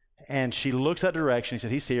 And she looks that direction. He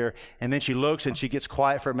said, he's here. And then she looks and she gets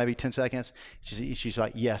quiet for maybe 10 seconds. She's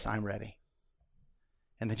like, yes, I'm ready.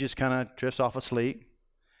 And then just kind of drifts off asleep.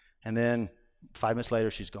 And then 5 minutes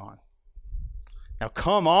later, she's gone. Now,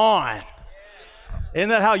 come on. Isn't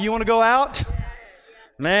that how you want to go out?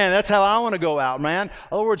 Man, that's how I want to go out, man. In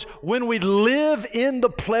other words, when we live in the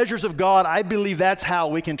pleasures of God, I believe that's how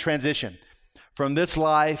we can transition from this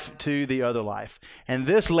life to the other life. And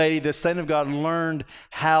this lady, this saint of God, learned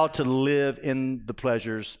how to live in the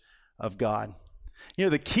pleasures of God. You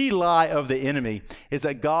know, the key lie of the enemy is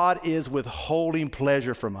that God is withholding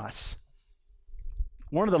pleasure from us.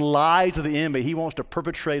 One of the lies of the enemy he wants to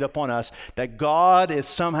perpetrate upon us, that God is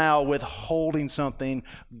somehow withholding something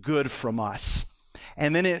good from us.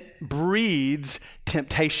 And then it breeds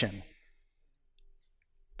temptation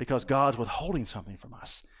because God's withholding something from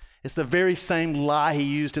us. It's the very same lie he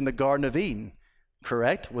used in the Garden of Eden,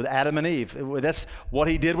 correct? With Adam and Eve. That's what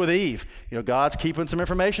he did with Eve. God's keeping some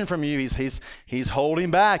information from you. He's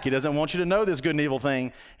holding back. He doesn't want you to know this good and evil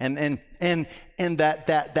thing. And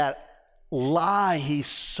that lie he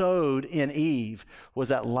sowed in Eve was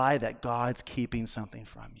that lie that God's keeping something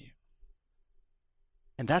from you.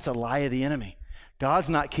 And that's a lie of the enemy. God's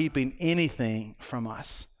not keeping anything from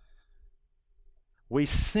us. We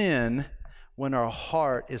sin when our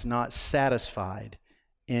heart is not satisfied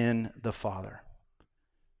in the Father.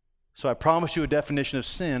 So I promised you a definition of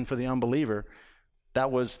sin for the unbeliever.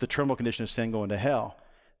 That was the terminal condition of sin, going to hell.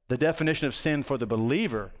 The definition of sin for the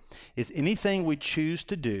believer is anything we choose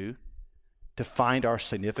to do to find our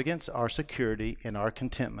significance, our security, and our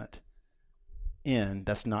contentment in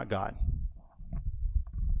that's not God.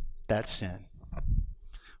 That's sin.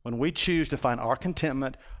 When we choose to find our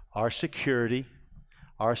contentment, our security,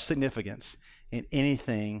 our significance in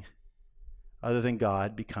anything other than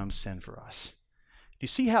God becomes sin for us. Do you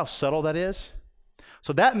see how subtle that is?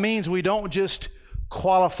 So that means we don't just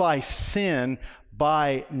qualify sin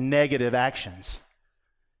by negative actions.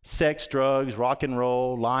 Sex, drugs, rock and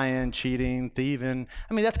roll, lying, cheating, thieving.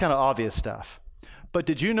 That's kind of obvious stuff. But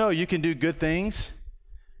did you know you can do good things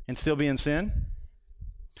and still be in sin?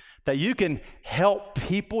 That you can help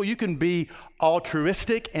people, you can be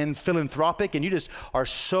altruistic and philanthropic, and you just are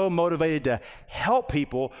so motivated to help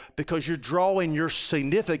people because you're drawing your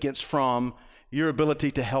significance from your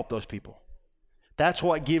ability to help those people. That's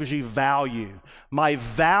what gives you value. My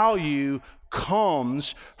value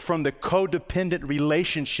comes from the codependent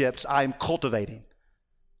relationships I'm cultivating.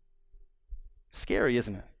 Scary,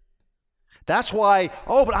 isn't it? That's why,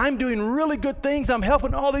 but I'm doing really good things. I'm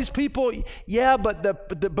helping all these people. Yeah, but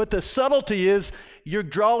the subtlety is you're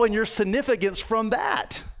drawing your significance from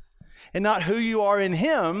that and not who you are in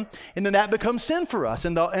Him, and then that becomes sin for us.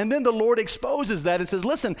 And then the Lord exposes that and says,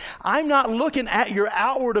 listen, I'm not looking at your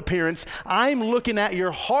outward appearance. I'm looking at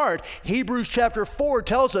your heart. Hebrews chapter 4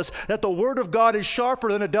 tells us that the Word of God is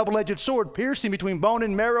sharper than a double-edged sword, piercing between bone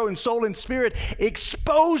and marrow and soul and spirit,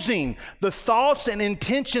 exposing the thoughts and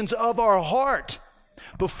intentions of our heart.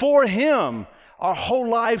 Before Him, our whole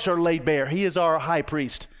lives are laid bare. He is our high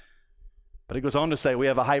priest. But it goes on to say we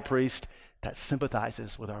have a high priest that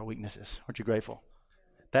sympathizes with our weaknesses. Aren't you grateful?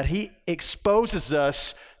 That He exposes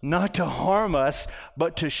us not to harm us,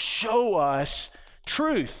 but to show us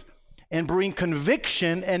truth and bring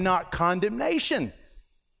conviction and not condemnation.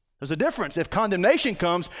 There's a difference. If condemnation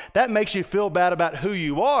comes, that makes you feel bad about who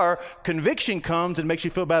you are. Conviction comes and makes you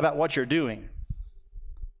feel bad about what you're doing.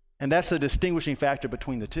 And that's the distinguishing factor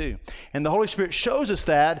between the two. And the Holy Spirit shows us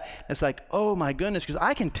that. It's like, oh my goodness, because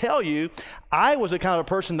I can tell you, I was the kind of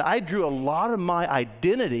person that I drew a lot of my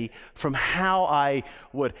identity from how I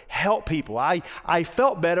would help people. I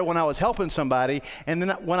felt better when I was helping somebody, and then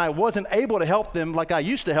when I wasn't able to help them like I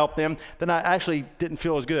used to help them, then I actually didn't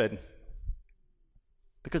feel as good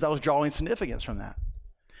because I was drawing significance from that.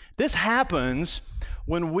 This happens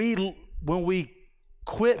when we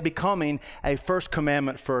quit becoming a first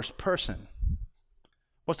commandment first person.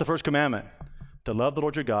 What's the first commandment? To love the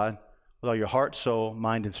Lord your God with all your heart, soul,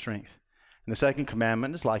 mind, and strength. And the second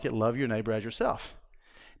commandment is like it, love your neighbor as yourself.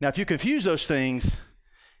 Now, if you confuse those things,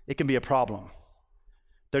 it can be a problem.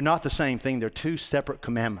 They're not the same thing. They're two separate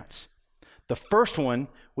commandments. The first one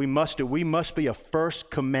we must do. We must be a first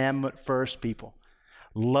commandment first people.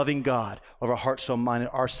 Loving God of our heart, soul, mind.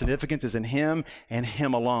 Our significance is in Him and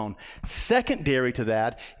Him alone. Secondary to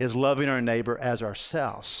that is loving our neighbor as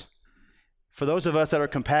ourselves. For those of us that are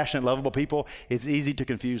compassionate, lovable people, it's easy to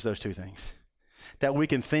confuse those two things. That we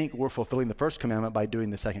can think we're fulfilling the first commandment by doing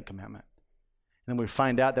the second commandment. And then we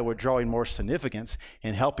find out that we're drawing more significance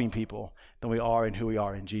in helping people than we are in who we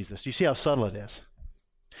are in Jesus. You see how subtle it is?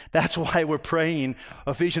 That's why we're praying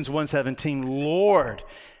Ephesians 1:17, Lord,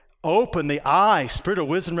 open the eye, spirit of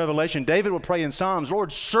wisdom, revelation. David would pray in Psalms,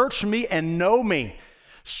 Lord, search me and know me.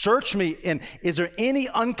 Search me, and is there any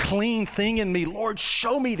unclean thing in me? Lord,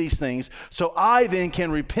 show me these things so I then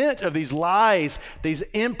can repent of these lies, these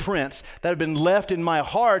imprints that have been left in my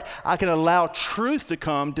heart. I can allow truth to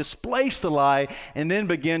come, displace the lie, and then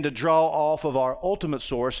begin to draw off of our ultimate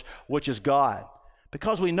source, which is God.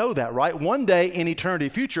 Because we know that, right? One day in eternity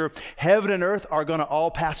future, heaven and earth are going to all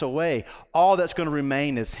pass away. All that's going to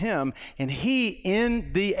remain is Him, and He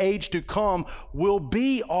in the age to come will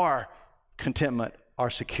be our contentment, our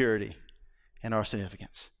security, and our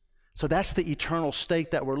significance. So that's the eternal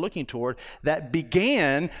state that we're looking toward that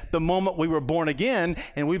began the moment we were born again,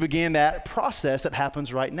 and we began that process that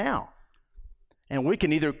happens right now. And we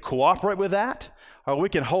can either cooperate with that, or we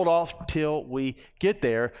can hold off till we get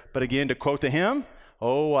there. But again, to quote the hymn,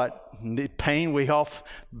 oh, what pain we all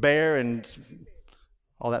bear and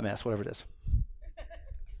all that mess, whatever it is.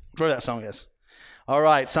 Whatever that song is. All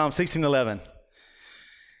right, Psalm 16:11.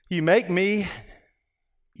 You make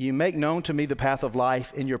known to me the path of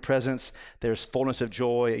life. In your presence there's fullness of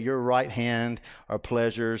joy. At your right hand are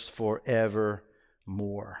pleasures forevermore.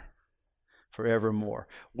 Forevermore.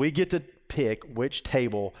 We get to pick which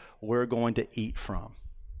table we're going to eat from.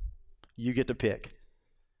 You get to pick.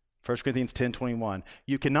 1 Corinthians 10:21.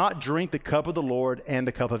 You cannot drink the cup of the Lord and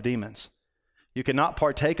the cup of demons. You cannot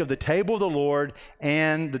partake of the table of the Lord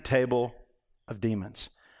and the table of demons.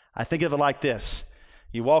 I think of it like this.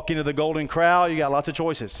 You walk into the Golden Corral, you got lots of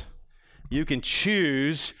choices. You can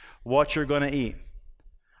choose what you're going to eat.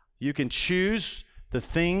 You can choose the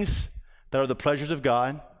things that are the pleasures of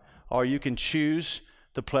God, or you can choose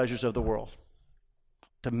the pleasures of the world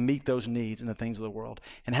to meet those needs and the things of the world.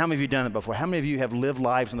 And how many of you done it before? How many of you have lived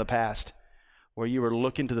lives in the past where you were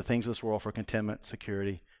looking to the things of this world for contentment,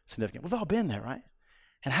 security, significance? We've all been there, right?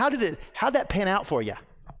 And how'd that pan out for you?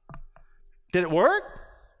 Did it work?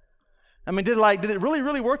 I mean, did it really,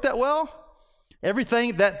 really work that well?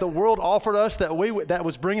 Everything that the world offered us that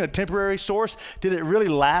was bringing a temporary source, did it really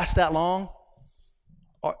last that long?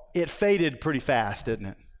 Or it faded pretty fast, didn't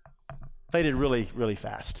it? Faded really, really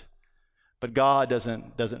fast. But God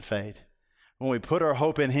doesn't fade. When we put our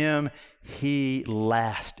hope in him, he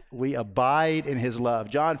lasts. We abide in his love.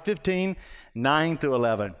 John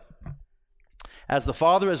 15:9-11. As the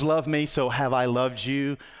Father has loved me, so have I loved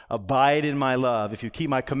you. Abide in my love. If you keep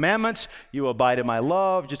my commandments, you abide in my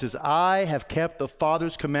love, just as I have kept the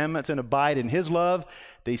Father's commandments and abide in his love.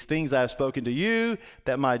 These things I have spoken to you,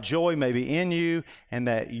 that my joy may be in you, and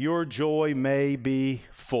that your joy may be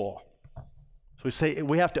full. So we say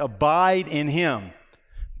we have to abide in him.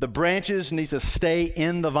 The branches need to stay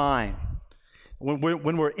in the vine. When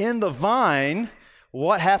we're in the vine,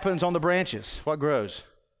 what happens on the branches? What grows?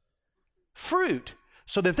 Fruit.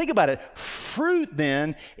 So then think about it. Fruit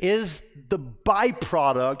then is the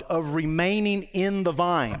byproduct of remaining in the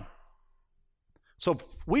vine. So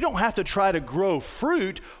we don't have to try to grow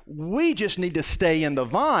fruit. We just need to stay in the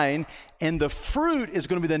vine, and the fruit is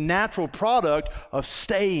going to be the natural product of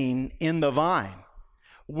staying in the vine.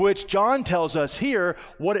 Which John tells us here,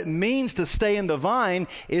 what it means to stay in the vine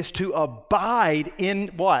is to abide in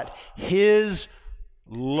what? His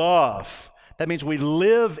love. That means we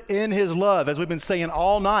live in his love, as we've been saying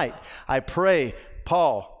all night. I pray,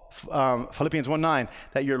 Paul, Philippians 1:9,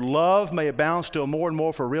 that your love may abound still more and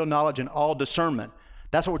more for real knowledge and all discernment.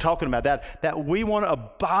 That's what we're talking about, that we want to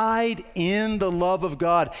abide in the love of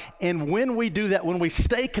God. And when we do that, when we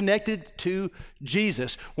stay connected to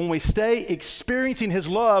Jesus, when we stay experiencing his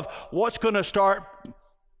love, what's going to start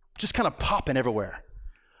just kind of popping everywhere?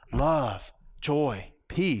 Love, joy,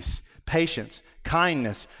 peace, patience,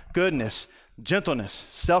 kindness, goodness, gentleness,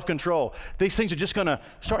 self-control. These things are just going to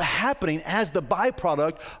start happening as the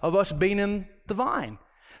byproduct of us being in the vine.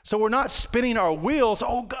 So we're not spinning our wheels.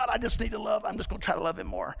 Oh God, I just need to love. I'm just going to try to love him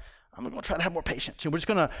more. I'm going to try to have more patience. And we're just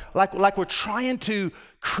going to, like we're trying to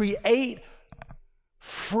create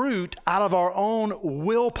fruit out of our own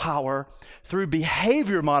willpower through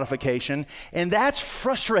behavior modification, and that's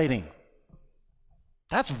frustrating.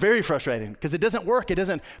 That's very frustrating because it doesn't work. It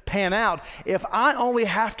doesn't pan out. If I only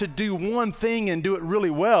have to do one thing and do it really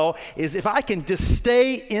well, is if I can just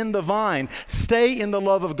stay in the vine, stay in the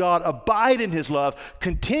love of God, abide in his love,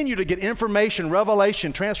 continue to get information,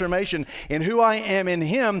 revelation, transformation in who I am in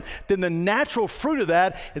him, then the natural fruit of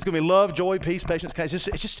that is going to be love, joy, peace, patience.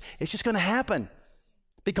 It's just going to happen.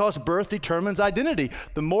 Because birth determines identity.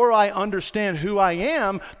 The more I understand who I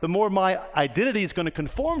am, the more my identity is going to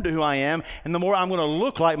conform to who I am, and the more I'm going to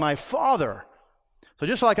look like my father. So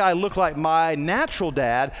just like I look like my natural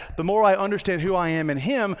dad, the more I understand who I am in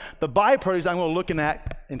him, the byproduct is I'm going to look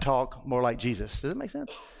at and talk more like Jesus. Does that make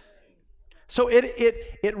sense? So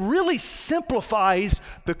it really simplifies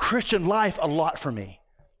the Christian life a lot for me.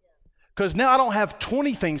 Because now I don't have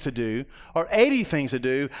 20 things to do or 80 things to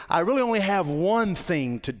do. I really only have one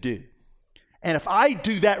thing to do. And if I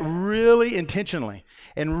do that really intentionally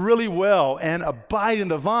and really well and abide in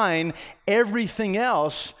the vine, everything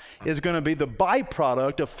else is going to be the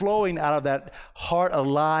byproduct of flowing out of that heart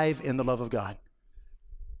alive in the love of God.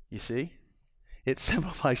 You see? It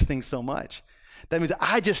simplifies things so much. That means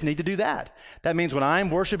I just need to do that. That means when I'm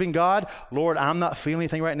worshiping God, Lord, I'm not feeling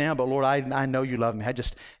anything right now, but Lord, I know you love me.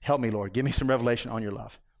 Just help me, Lord. Give me some revelation on your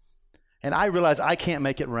love. And I realize I can't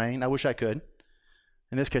make it rain. I wish I could.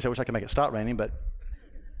 In this case, I wish I could make it stop raining, but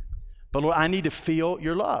Lord, I need to feel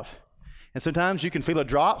your love. And sometimes you can feel a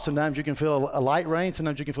drop, sometimes you can feel a light rain,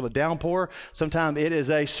 sometimes you can feel a downpour, sometimes it is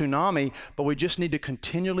a tsunami, but we just need to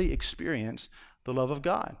continually experience the love of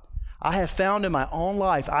God. I have found in my own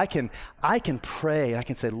life, I can pray, I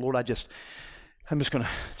can say, Lord, I'm just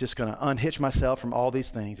gonna unhitch myself from all these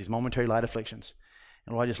things, these momentary light afflictions.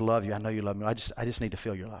 And Lord, I just love you. I know you love me. I just need to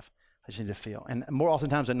feel your love. I just need to feel. And more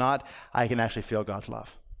oftentimes than not, I can actually feel God's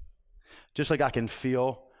love. Just like I can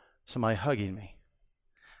feel somebody hugging me.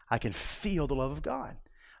 I can feel the love of God.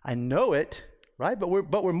 I know it, right? But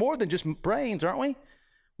we're more than just brains, aren't we?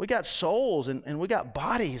 We got souls and we got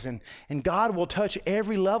bodies, and God will touch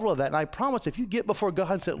every level of that. And I promise, if you get before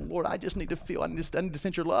God and say, Lord, I just need to feel, I need to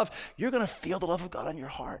sense your love, you're going to feel the love of God in your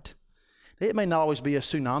heart. It may not always be a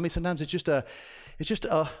tsunami. Sometimes it's just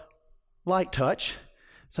a light touch.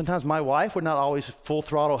 Sometimes my wife would not always full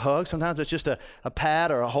throttle hug. Sometimes it's just a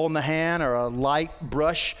pat or a hold in the hand or a light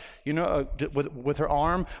brush, with her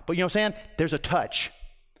arm. But you know what I'm saying? There's a touch.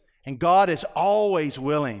 And God is always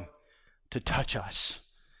willing to touch us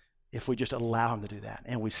if we just allow him to do that.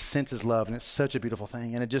 And we sense his love, and it's such a beautiful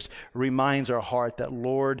thing. And it just reminds our heart that,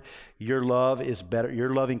 Lord, your love is better.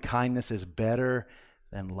 Your loving kindness is better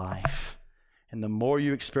than life. And the more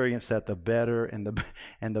you experience that, the better and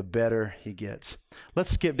the better he gets. Let's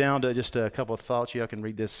skip down to just a couple of thoughts. You can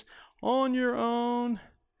read this on your own.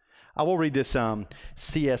 I will read this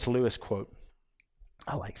C.S. Lewis quote.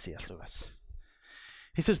 I like C.S. Lewis.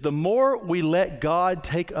 He says, the more we let God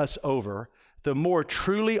take us over, the more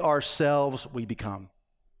truly ourselves we become.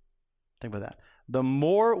 Think about that. The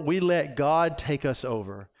more we let God take us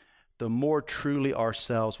over, the more truly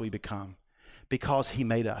ourselves we become. Because he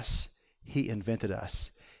made us. He invented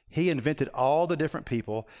us. He invented all the different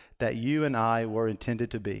people that you and I were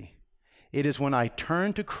intended to be. It is when I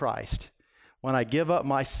turn to Christ, when I give up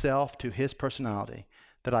myself to his personality,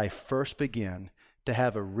 that I first begin to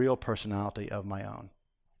have a real personality of my own.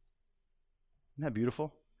 Isn't that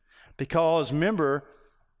beautiful? Because remember,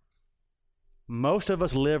 most of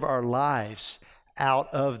us live our lives out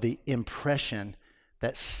of the impression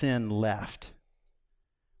that sin left.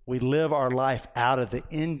 We live our life out of the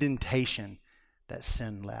indentation that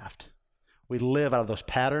sin left. We live out of those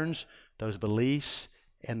patterns, those beliefs,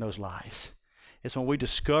 and those lies. It's when we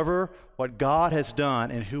discover what God has done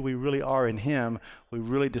and who we really are in him, we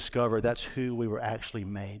really discover that's who we were actually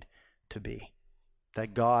made to be,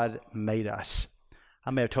 that God made us. I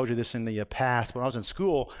may have told you this in the past. When I was in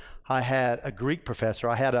school, I had a Greek professor.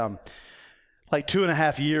 I had like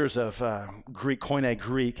 2.5 years of Greek, Koine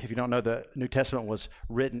Greek. If you don't know, the New Testament was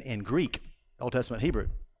written in Greek, Old Testament Hebrew.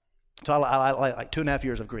 So I like 2.5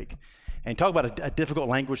 years of Greek. And talk about a difficult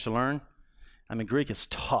language to learn. I mean, Greek is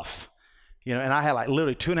tough. And I had like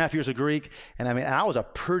literally 2.5 years of Greek, and I was a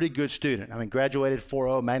pretty good student. Graduated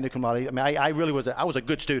 4.0, magna cum laude. I really was. I was a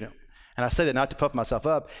good student, and I say that not to puff myself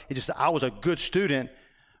up. It's just I was a good student,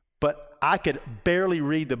 but I could barely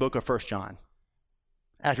read the book of 1 John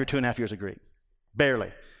after 2.5 years of Greek,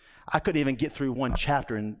 barely. I couldn't even get through one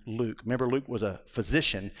chapter in Luke. Remember, Luke was a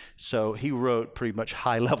physician, so he wrote pretty much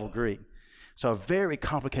high-level Greek. So a very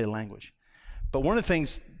complicated language. But one of the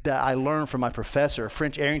things that I learned from my professor,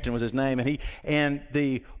 French Arrington was his name, and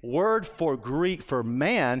the word for Greek for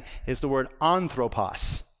man is the word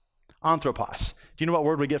anthropos. Anthropos. Do you know what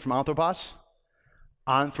word we get from anthropos?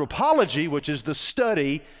 Anthropology, which is the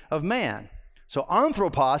study of man. So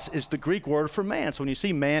anthropos is the Greek word for man. So when you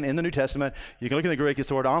see man in the New Testament, you can look in the Greek, it's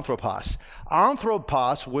the word anthropos.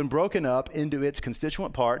 Anthropos, when broken up into its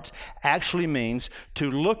constituent parts, actually means to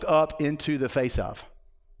look up into the face of.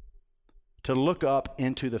 To look up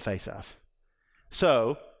into the face of.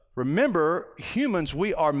 So remember, humans,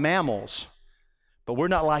 we are mammals, but we're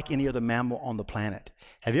not like any other mammal on the planet.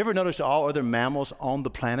 Have you ever noticed all other mammals on the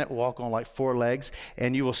planet walk on like 4 legs?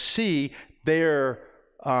 And you will see their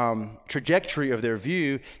trajectory of their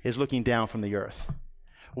view is looking down from the earth.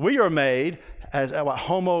 We are made as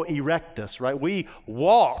Homo erectus, right? We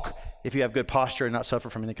walk if you have good posture and not suffer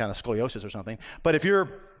from any kind of scoliosis or something. But if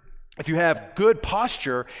you have good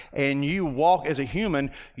posture and you walk as a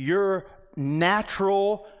human, your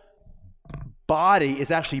natural body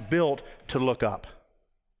is actually built to look up.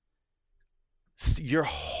 Your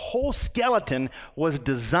whole skeleton was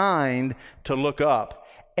designed to look up.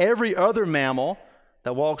 Every other mammal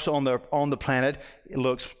that walks on the planet, it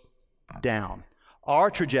looks down. Our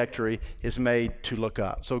trajectory is made to look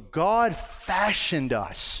up. So God fashioned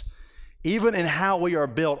us. Even in how we are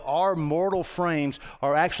built, our mortal frames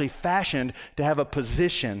are actually fashioned to have a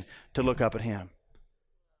position to look up at him.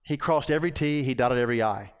 He crossed every T, he dotted every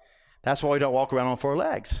I. That's why we don't walk around on 4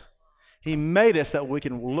 legs. He made us that we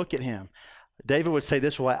can look at him. David would say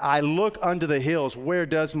this way, I look unto the hills. Where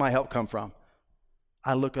does my help come from?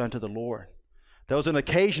 I look unto the Lord. There was an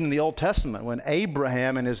occasion in the Old Testament when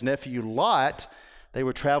Abraham and his nephew Lot, they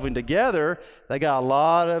were traveling together. They got a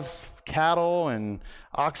lot of cattle and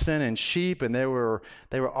oxen and sheep, and they were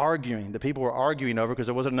arguing. The people were arguing over because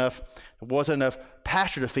there wasn't enough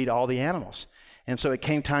pasture to feed all the animals. And so it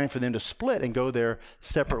came time for them to split and go their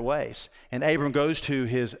separate ways. And Abram goes to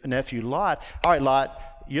his nephew Lot. All right, Lot,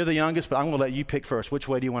 you're the youngest, but I'm going to let you pick first. Which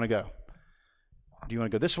way do you want to go? Do you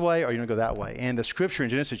want to go this way or are you going to go that way? And the scripture in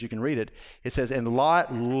Genesis, you can read it. It says, and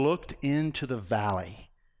Lot looked into the valley.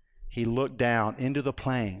 He looked down into the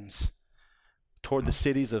plains toward the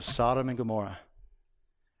cities of Sodom and Gomorrah.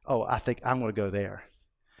 Oh, I think I'm going to go there.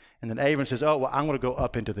 And then Abram says, oh, well, I'm going to go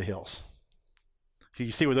up into the hills. So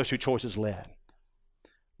you see where those two choices led.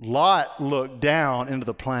 Lot looked down into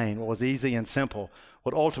the plain, what was easy and simple,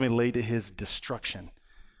 would ultimately lead to his destruction,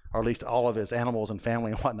 or at least all of his animals and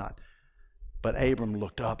family and whatnot. But Abram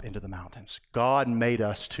looked up into the mountains. God made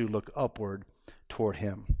us to look upward toward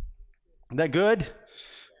him. Isn't that good?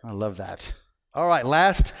 I love that. All right,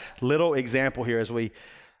 last little example here as we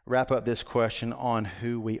wrap up this question on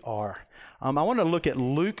who we are. I want to look at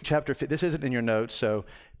Luke chapter 5. This isn't in your notes,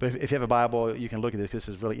 but if you have a Bible, you can look at this. This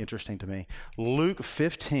is really interesting to me. Luke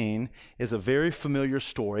 15 is a very familiar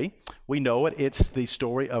story. We know it. It's the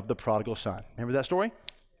story of the prodigal son. Remember that story?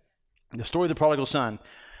 The story of the prodigal son.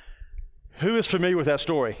 Who is familiar with that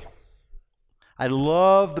story? I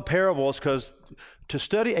love the parables because to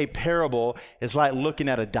study a parable is like looking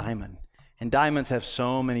at a diamond. And diamonds have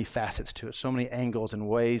so many facets to it, so many angles and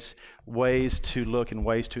ways to look and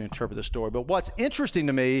ways to interpret the story. But what's interesting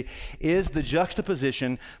to me is the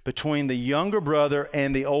juxtaposition between the younger brother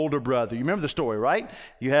and the older brother. You remember the story, right?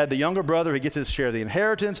 You had the younger brother, he gets his share of the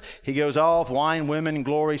inheritance. He goes off, wine, women,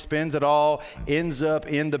 glory, spends it all, ends up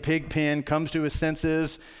in the pig pen, comes to his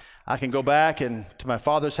senses. I can go back to my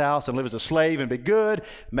father's house and live as a slave and be good.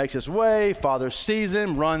 Makes his way. Father sees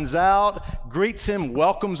him, runs out, greets him,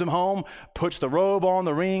 welcomes him home, puts the robe on,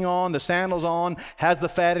 the ring on, the sandals on, has the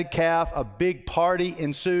fatted calf. A big party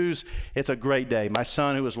ensues. It's a great day. My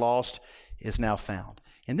son who was lost is now found.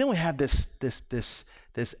 And then we have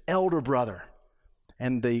this elder brother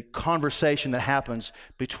and the conversation that happens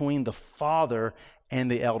between the father and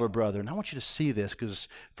the elder brother. And I want you to see this because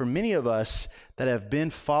for many of us that have been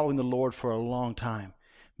following the Lord for a long time,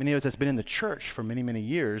 many of us that's been in the church for many, many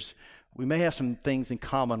years, we may have some things in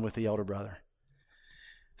common with the elder brother.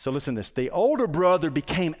 So listen to this. The older brother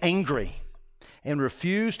became angry and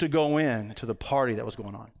refused to go in to the party that was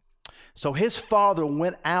going on. So his father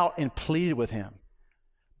went out and pleaded with him.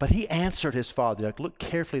 But he answered his father. Look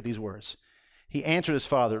carefully at these words. He answered his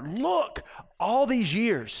father, look, all these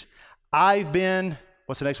years I've been,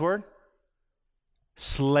 what's the next word?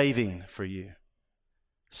 Slaving for you.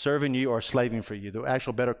 Serving you or slaving for you. The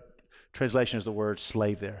actual better translation is the word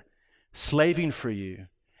slave there. Slaving for you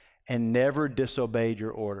and never disobeyed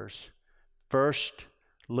your orders. First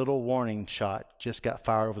little warning shot just got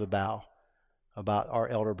fired over the bow about our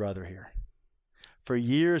elder brother here. For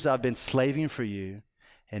years I've been slaving for you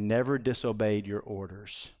and never disobeyed your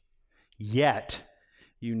orders. Yet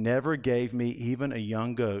you never gave me even a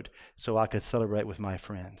young goat so I could celebrate with my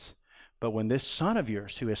friends. But when this son of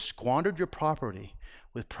yours who has squandered your property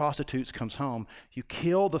with prostitutes comes home, you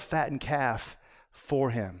kill the fattened calf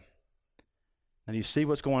for him. Now you see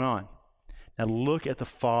what's going on. Now look at the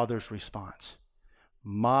father's response.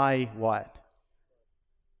 My what?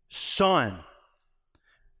 Son.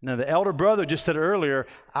 Now the elder brother just said earlier,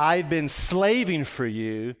 I've been slaving for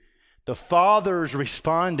you. The father's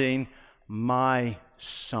responding, my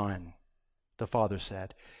son. The father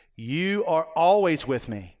said, you are always with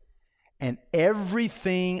me, and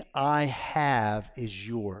everything I have is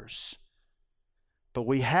yours. But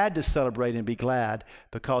we had to celebrate and be glad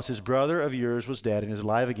because his brother of yours was dead and is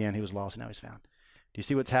alive again. He was lost and now he's found. Do you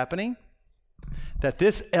see what's happening? That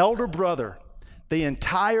this elder brother, the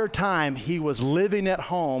entire time he was living at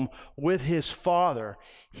home with his father,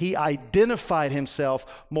 he identified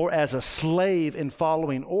himself more as a slave in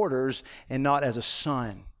following orders and not as a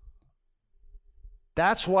son.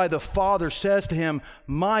 That's why the father says to him,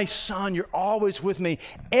 my son, you're always with me.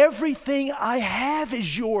 Everything I have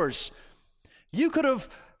is yours. You could have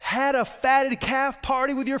had a fatted calf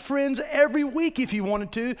party with your friends every week if you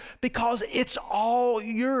wanted to, because it's all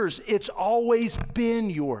yours. It's always been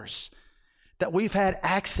yours that we've had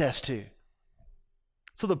access to.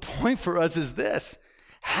 So the point for us is this.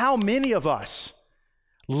 How many of us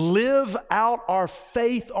live out our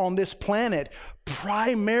faith on this planet,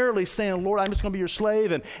 primarily saying, Lord, I'm just going to be your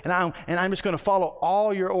slave, and I'm just going to follow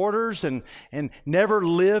all your orders and never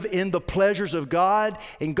live in the pleasures of God.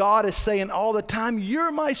 And God is saying all the time,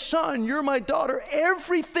 you're my son, you're my daughter,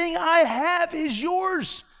 everything I have is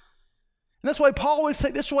yours. And that's why Paul always say,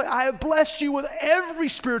 this is why I have blessed you with every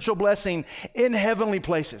spiritual blessing in heavenly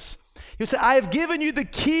places. He would say, I have given you the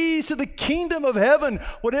keys to the kingdom of heaven.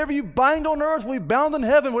 Whatever you bind on earth will be bound in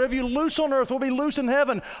heaven. Whatever you loose on earth will be loose in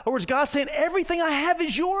heaven. In other words, God's saying, everything I have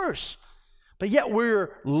is yours. But yet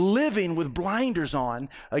we're living with blinders on,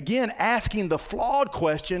 again, asking the flawed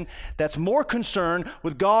question that's more concerned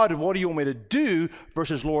with God and what do you want me to do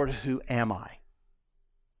versus, Lord, who am I?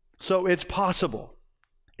 So it's possible.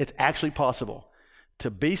 It's actually possible to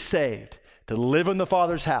be saved, to live in the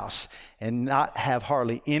Father's house and not have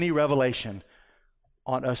hardly any revelation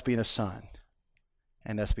on us being a son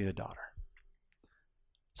and us being a daughter.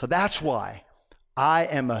 So that's why I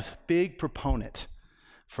am a big proponent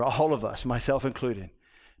for all of us, myself included,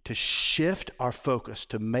 to shift our focus,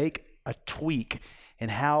 to make a tweak in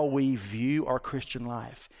how we view our Christian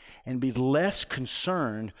life and be less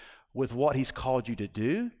concerned with what He's called you to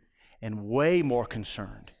do and way more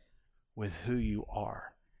concerned with who you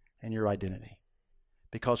are and your identity.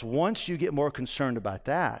 Because once you get more concerned about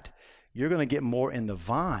that, you're going to get more in the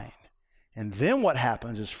vine. And then what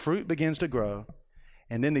happens is fruit begins to grow,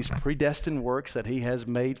 and then these predestined works that He has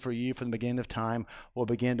made for you from the beginning of time will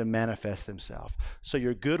begin to manifest themselves. So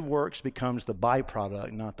your good works becomes the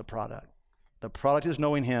byproduct, not the product. The product is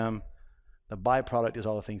knowing Him. The byproduct is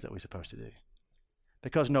all the things that we're supposed to do.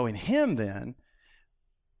 Because knowing Him then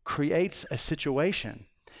creates a situation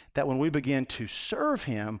that when we begin to serve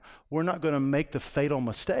Him, we're not going to make the fatal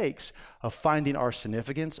mistakes of finding our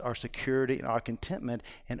significance, our security, and our contentment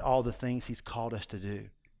in all the things He's called us to do.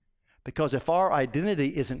 Because if our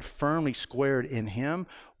identity isn't firmly squared in Him,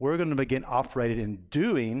 we're going to begin operating in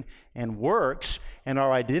doing and works, and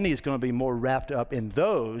our identity is going to be more wrapped up in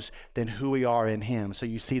those than who we are in Him. So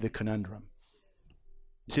you see the conundrum.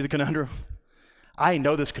 You see the conundrum? I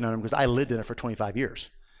know this conundrum because I lived in it for 25 years.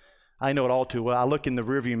 I know it all too well. I look in the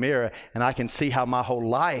rearview mirror and I can see how my whole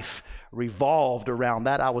life revolved around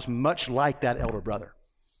that. I was much like that elder brother.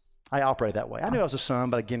 I operated that way. I knew I was a son,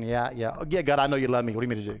 but again, yeah, God, I know you love me. What do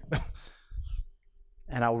you mean to do?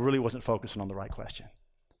 And I really wasn't focusing on the right question.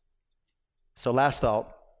 So last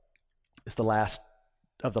thought is the last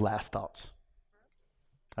of the last thoughts.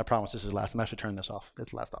 I promise this is the last. I'm actually turning this off. This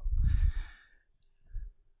is the last thought.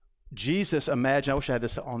 Jesus, imagine, I wish I had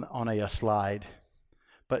this on a slide,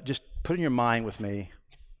 but just put in your mind with me,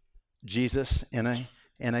 Jesus in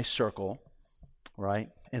a circle, right?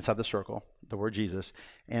 Inside the circle, the word Jesus,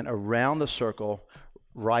 and around the circle,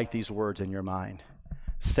 write these words in your mind.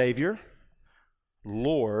 Savior,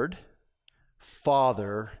 Lord,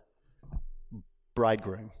 Father,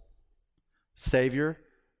 Bridegroom. Savior,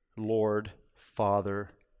 Lord,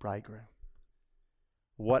 Father, Bridegroom.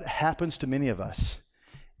 What happens to many of us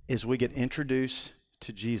is we get introduced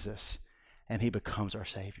to Jesus and He becomes our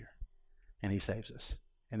Savior and He saves us.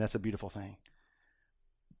 And that's a beautiful thing.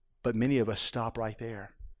 But many of us stop right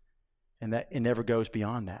there, and that it never goes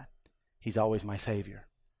beyond that. He's always my Savior.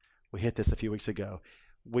 We hit this a few weeks ago.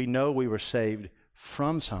 We know we were saved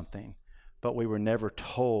from something, but we were never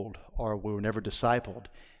told or we were never discipled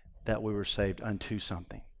that we were saved unto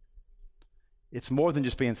something. It's more than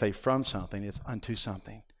just being saved from something, it's unto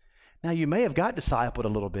something. Now, you may have got discipled a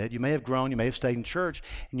little bit. You may have grown. You may have stayed in church.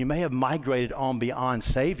 And you may have migrated on beyond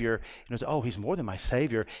Savior. And it's, oh, He's more than my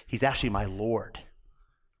Savior. He's actually my Lord.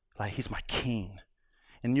 Like, He's my King.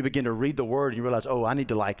 And you begin to read the Word and you realize, oh, I need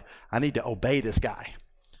to obey this guy.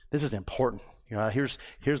 This is important. You know, here's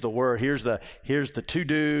the Word. Here's the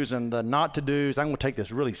to-dos and the not-to-dos. I'm going to take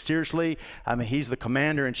this really seriously. I mean, He's the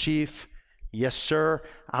commander-in-chief. Yes, sir.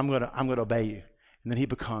 I'm going to obey you. And then He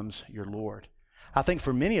becomes your Lord. I think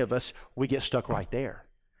for many of us, we get stuck right there.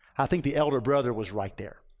 I think the elder brother was right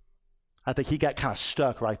there. I think he got kind of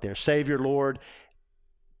stuck right there. Savior, Lord.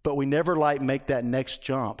 But we never make that next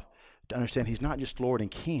jump to understand He's not just Lord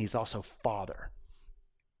and King, He's also Father.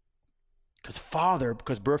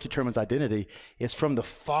 Because birth determines identity, it's from the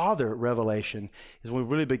Father revelation is when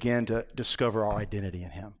we really begin to discover our identity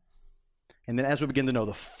in Him. And then as we begin to know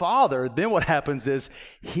the Father, then what happens is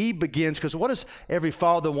He begins, because what does every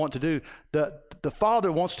father want to do? The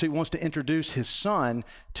Father wants to introduce His Son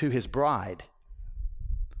to His bride.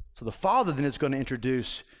 So the Father then is going to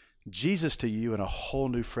introduce Jesus to you in a whole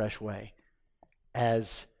new, fresh way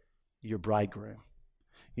as your bridegroom.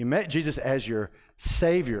 You met Jesus as your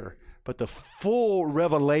Savior, but the full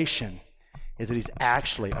revelation is that He's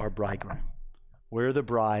actually our bridegroom. We're the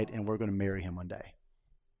bride, and we're going to marry him one day.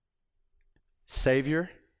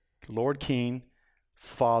 Savior, Lord King,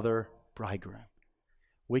 Father, bridegroom.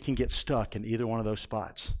 We can get stuck in either one of those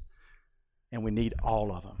spots, and we need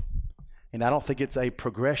all of them. And I don't think it's a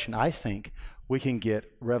progression. I think we can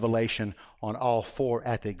get revelation on all four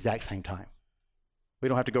at the exact same time. We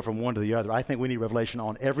don't have to go from one to the other. I think we need revelation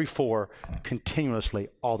on every four continuously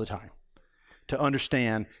all the time to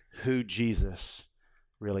understand who Jesus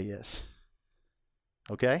really is.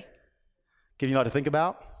 Okay? Give you a lot to think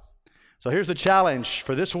about. So here's the challenge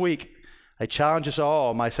for this week. I challenge us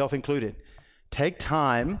all, myself included. Take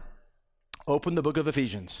time, open the book of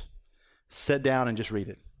Ephesians, sit down and just read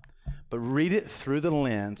it. But read it through the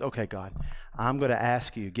lens. Okay, God, I'm going to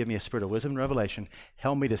ask you, give me a spirit of wisdom and revelation.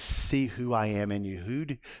 Help me to see who I am in you.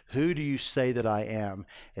 Who do you say that I am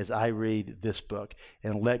as I read this book?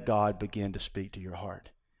 And let God begin to speak to your heart.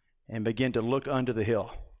 And begin to look under the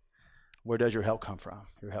hill. Where does your help come from?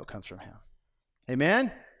 Your help comes from him.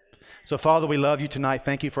 Amen? So, Father, we love you tonight.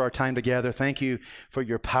 Thank you for our time together. Thank you for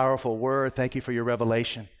your powerful word. Thank you for your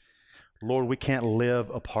revelation. Lord, we can't live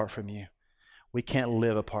apart from you. We can't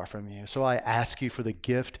live apart from you. So I ask you for the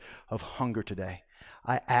gift of hunger today.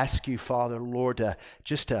 I ask you, Father, Lord,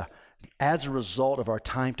 to as a result of our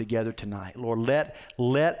time together tonight, Lord,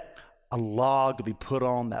 let a log be put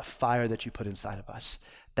on that fire that you put inside of us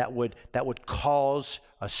that would cause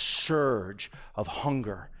a surge of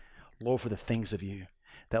hunger, Lord, for the things of you.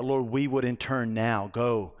 That, Lord, we would in turn now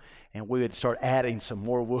go and we would start adding some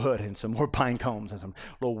more wood and some more pine cones. And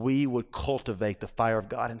Lord, we would cultivate the fire of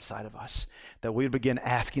God inside of us. That we would begin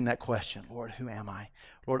asking that question, Lord, who am I?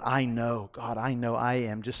 Lord, I know, God, I know I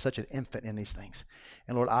am just such an infant in these things.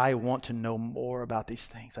 And Lord, I want to know more about these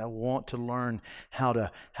things. I want to learn how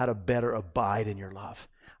to better abide in your love.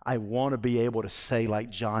 I want to be able to say like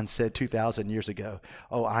John said 2,000 years ago,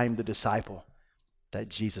 oh, I'm the disciple that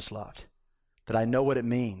Jesus loved. That I know what it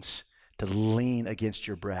means to lean against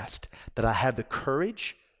your breast, that I have the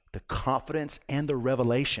courage, the confidence, and the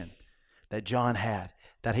revelation that John had,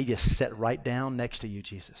 that he just sat right down next to you,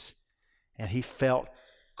 Jesus, and he felt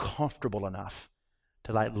comfortable enough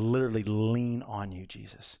to like literally lean on you,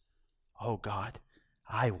 Jesus. Oh God,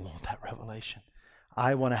 I want that revelation.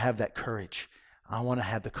 I want to have that courage. I want to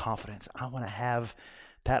have the confidence. I want to have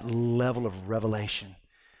that level of revelation.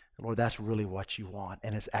 Lord, that's really what you want,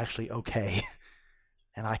 and it's actually okay.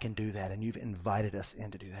 And I can do that, and you've invited us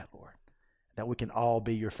in to do that, Lord. That we can all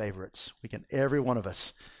be your favorites. Every one of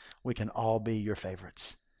us, we can all be your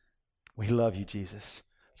favorites. We love you, Jesus.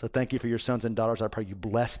 So thank you for your sons and daughters. I pray you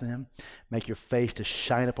bless them. Make your face to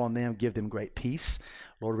shine upon them. Give them great peace.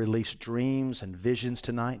 Lord, release dreams and visions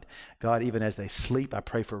tonight. God, even as they sleep, I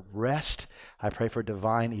pray for rest. I pray for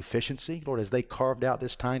divine efficiency. Lord, as they carved out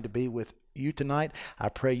this time to be with you tonight, I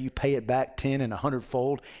pray you pay it back 10 and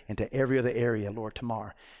 100-fold into every other area, Lord,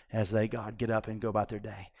 tomorrow as they, God, get up and go about their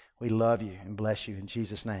day. We love you and bless you in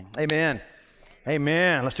Jesus' name. Amen.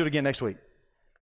 Amen. Let's do it again next week.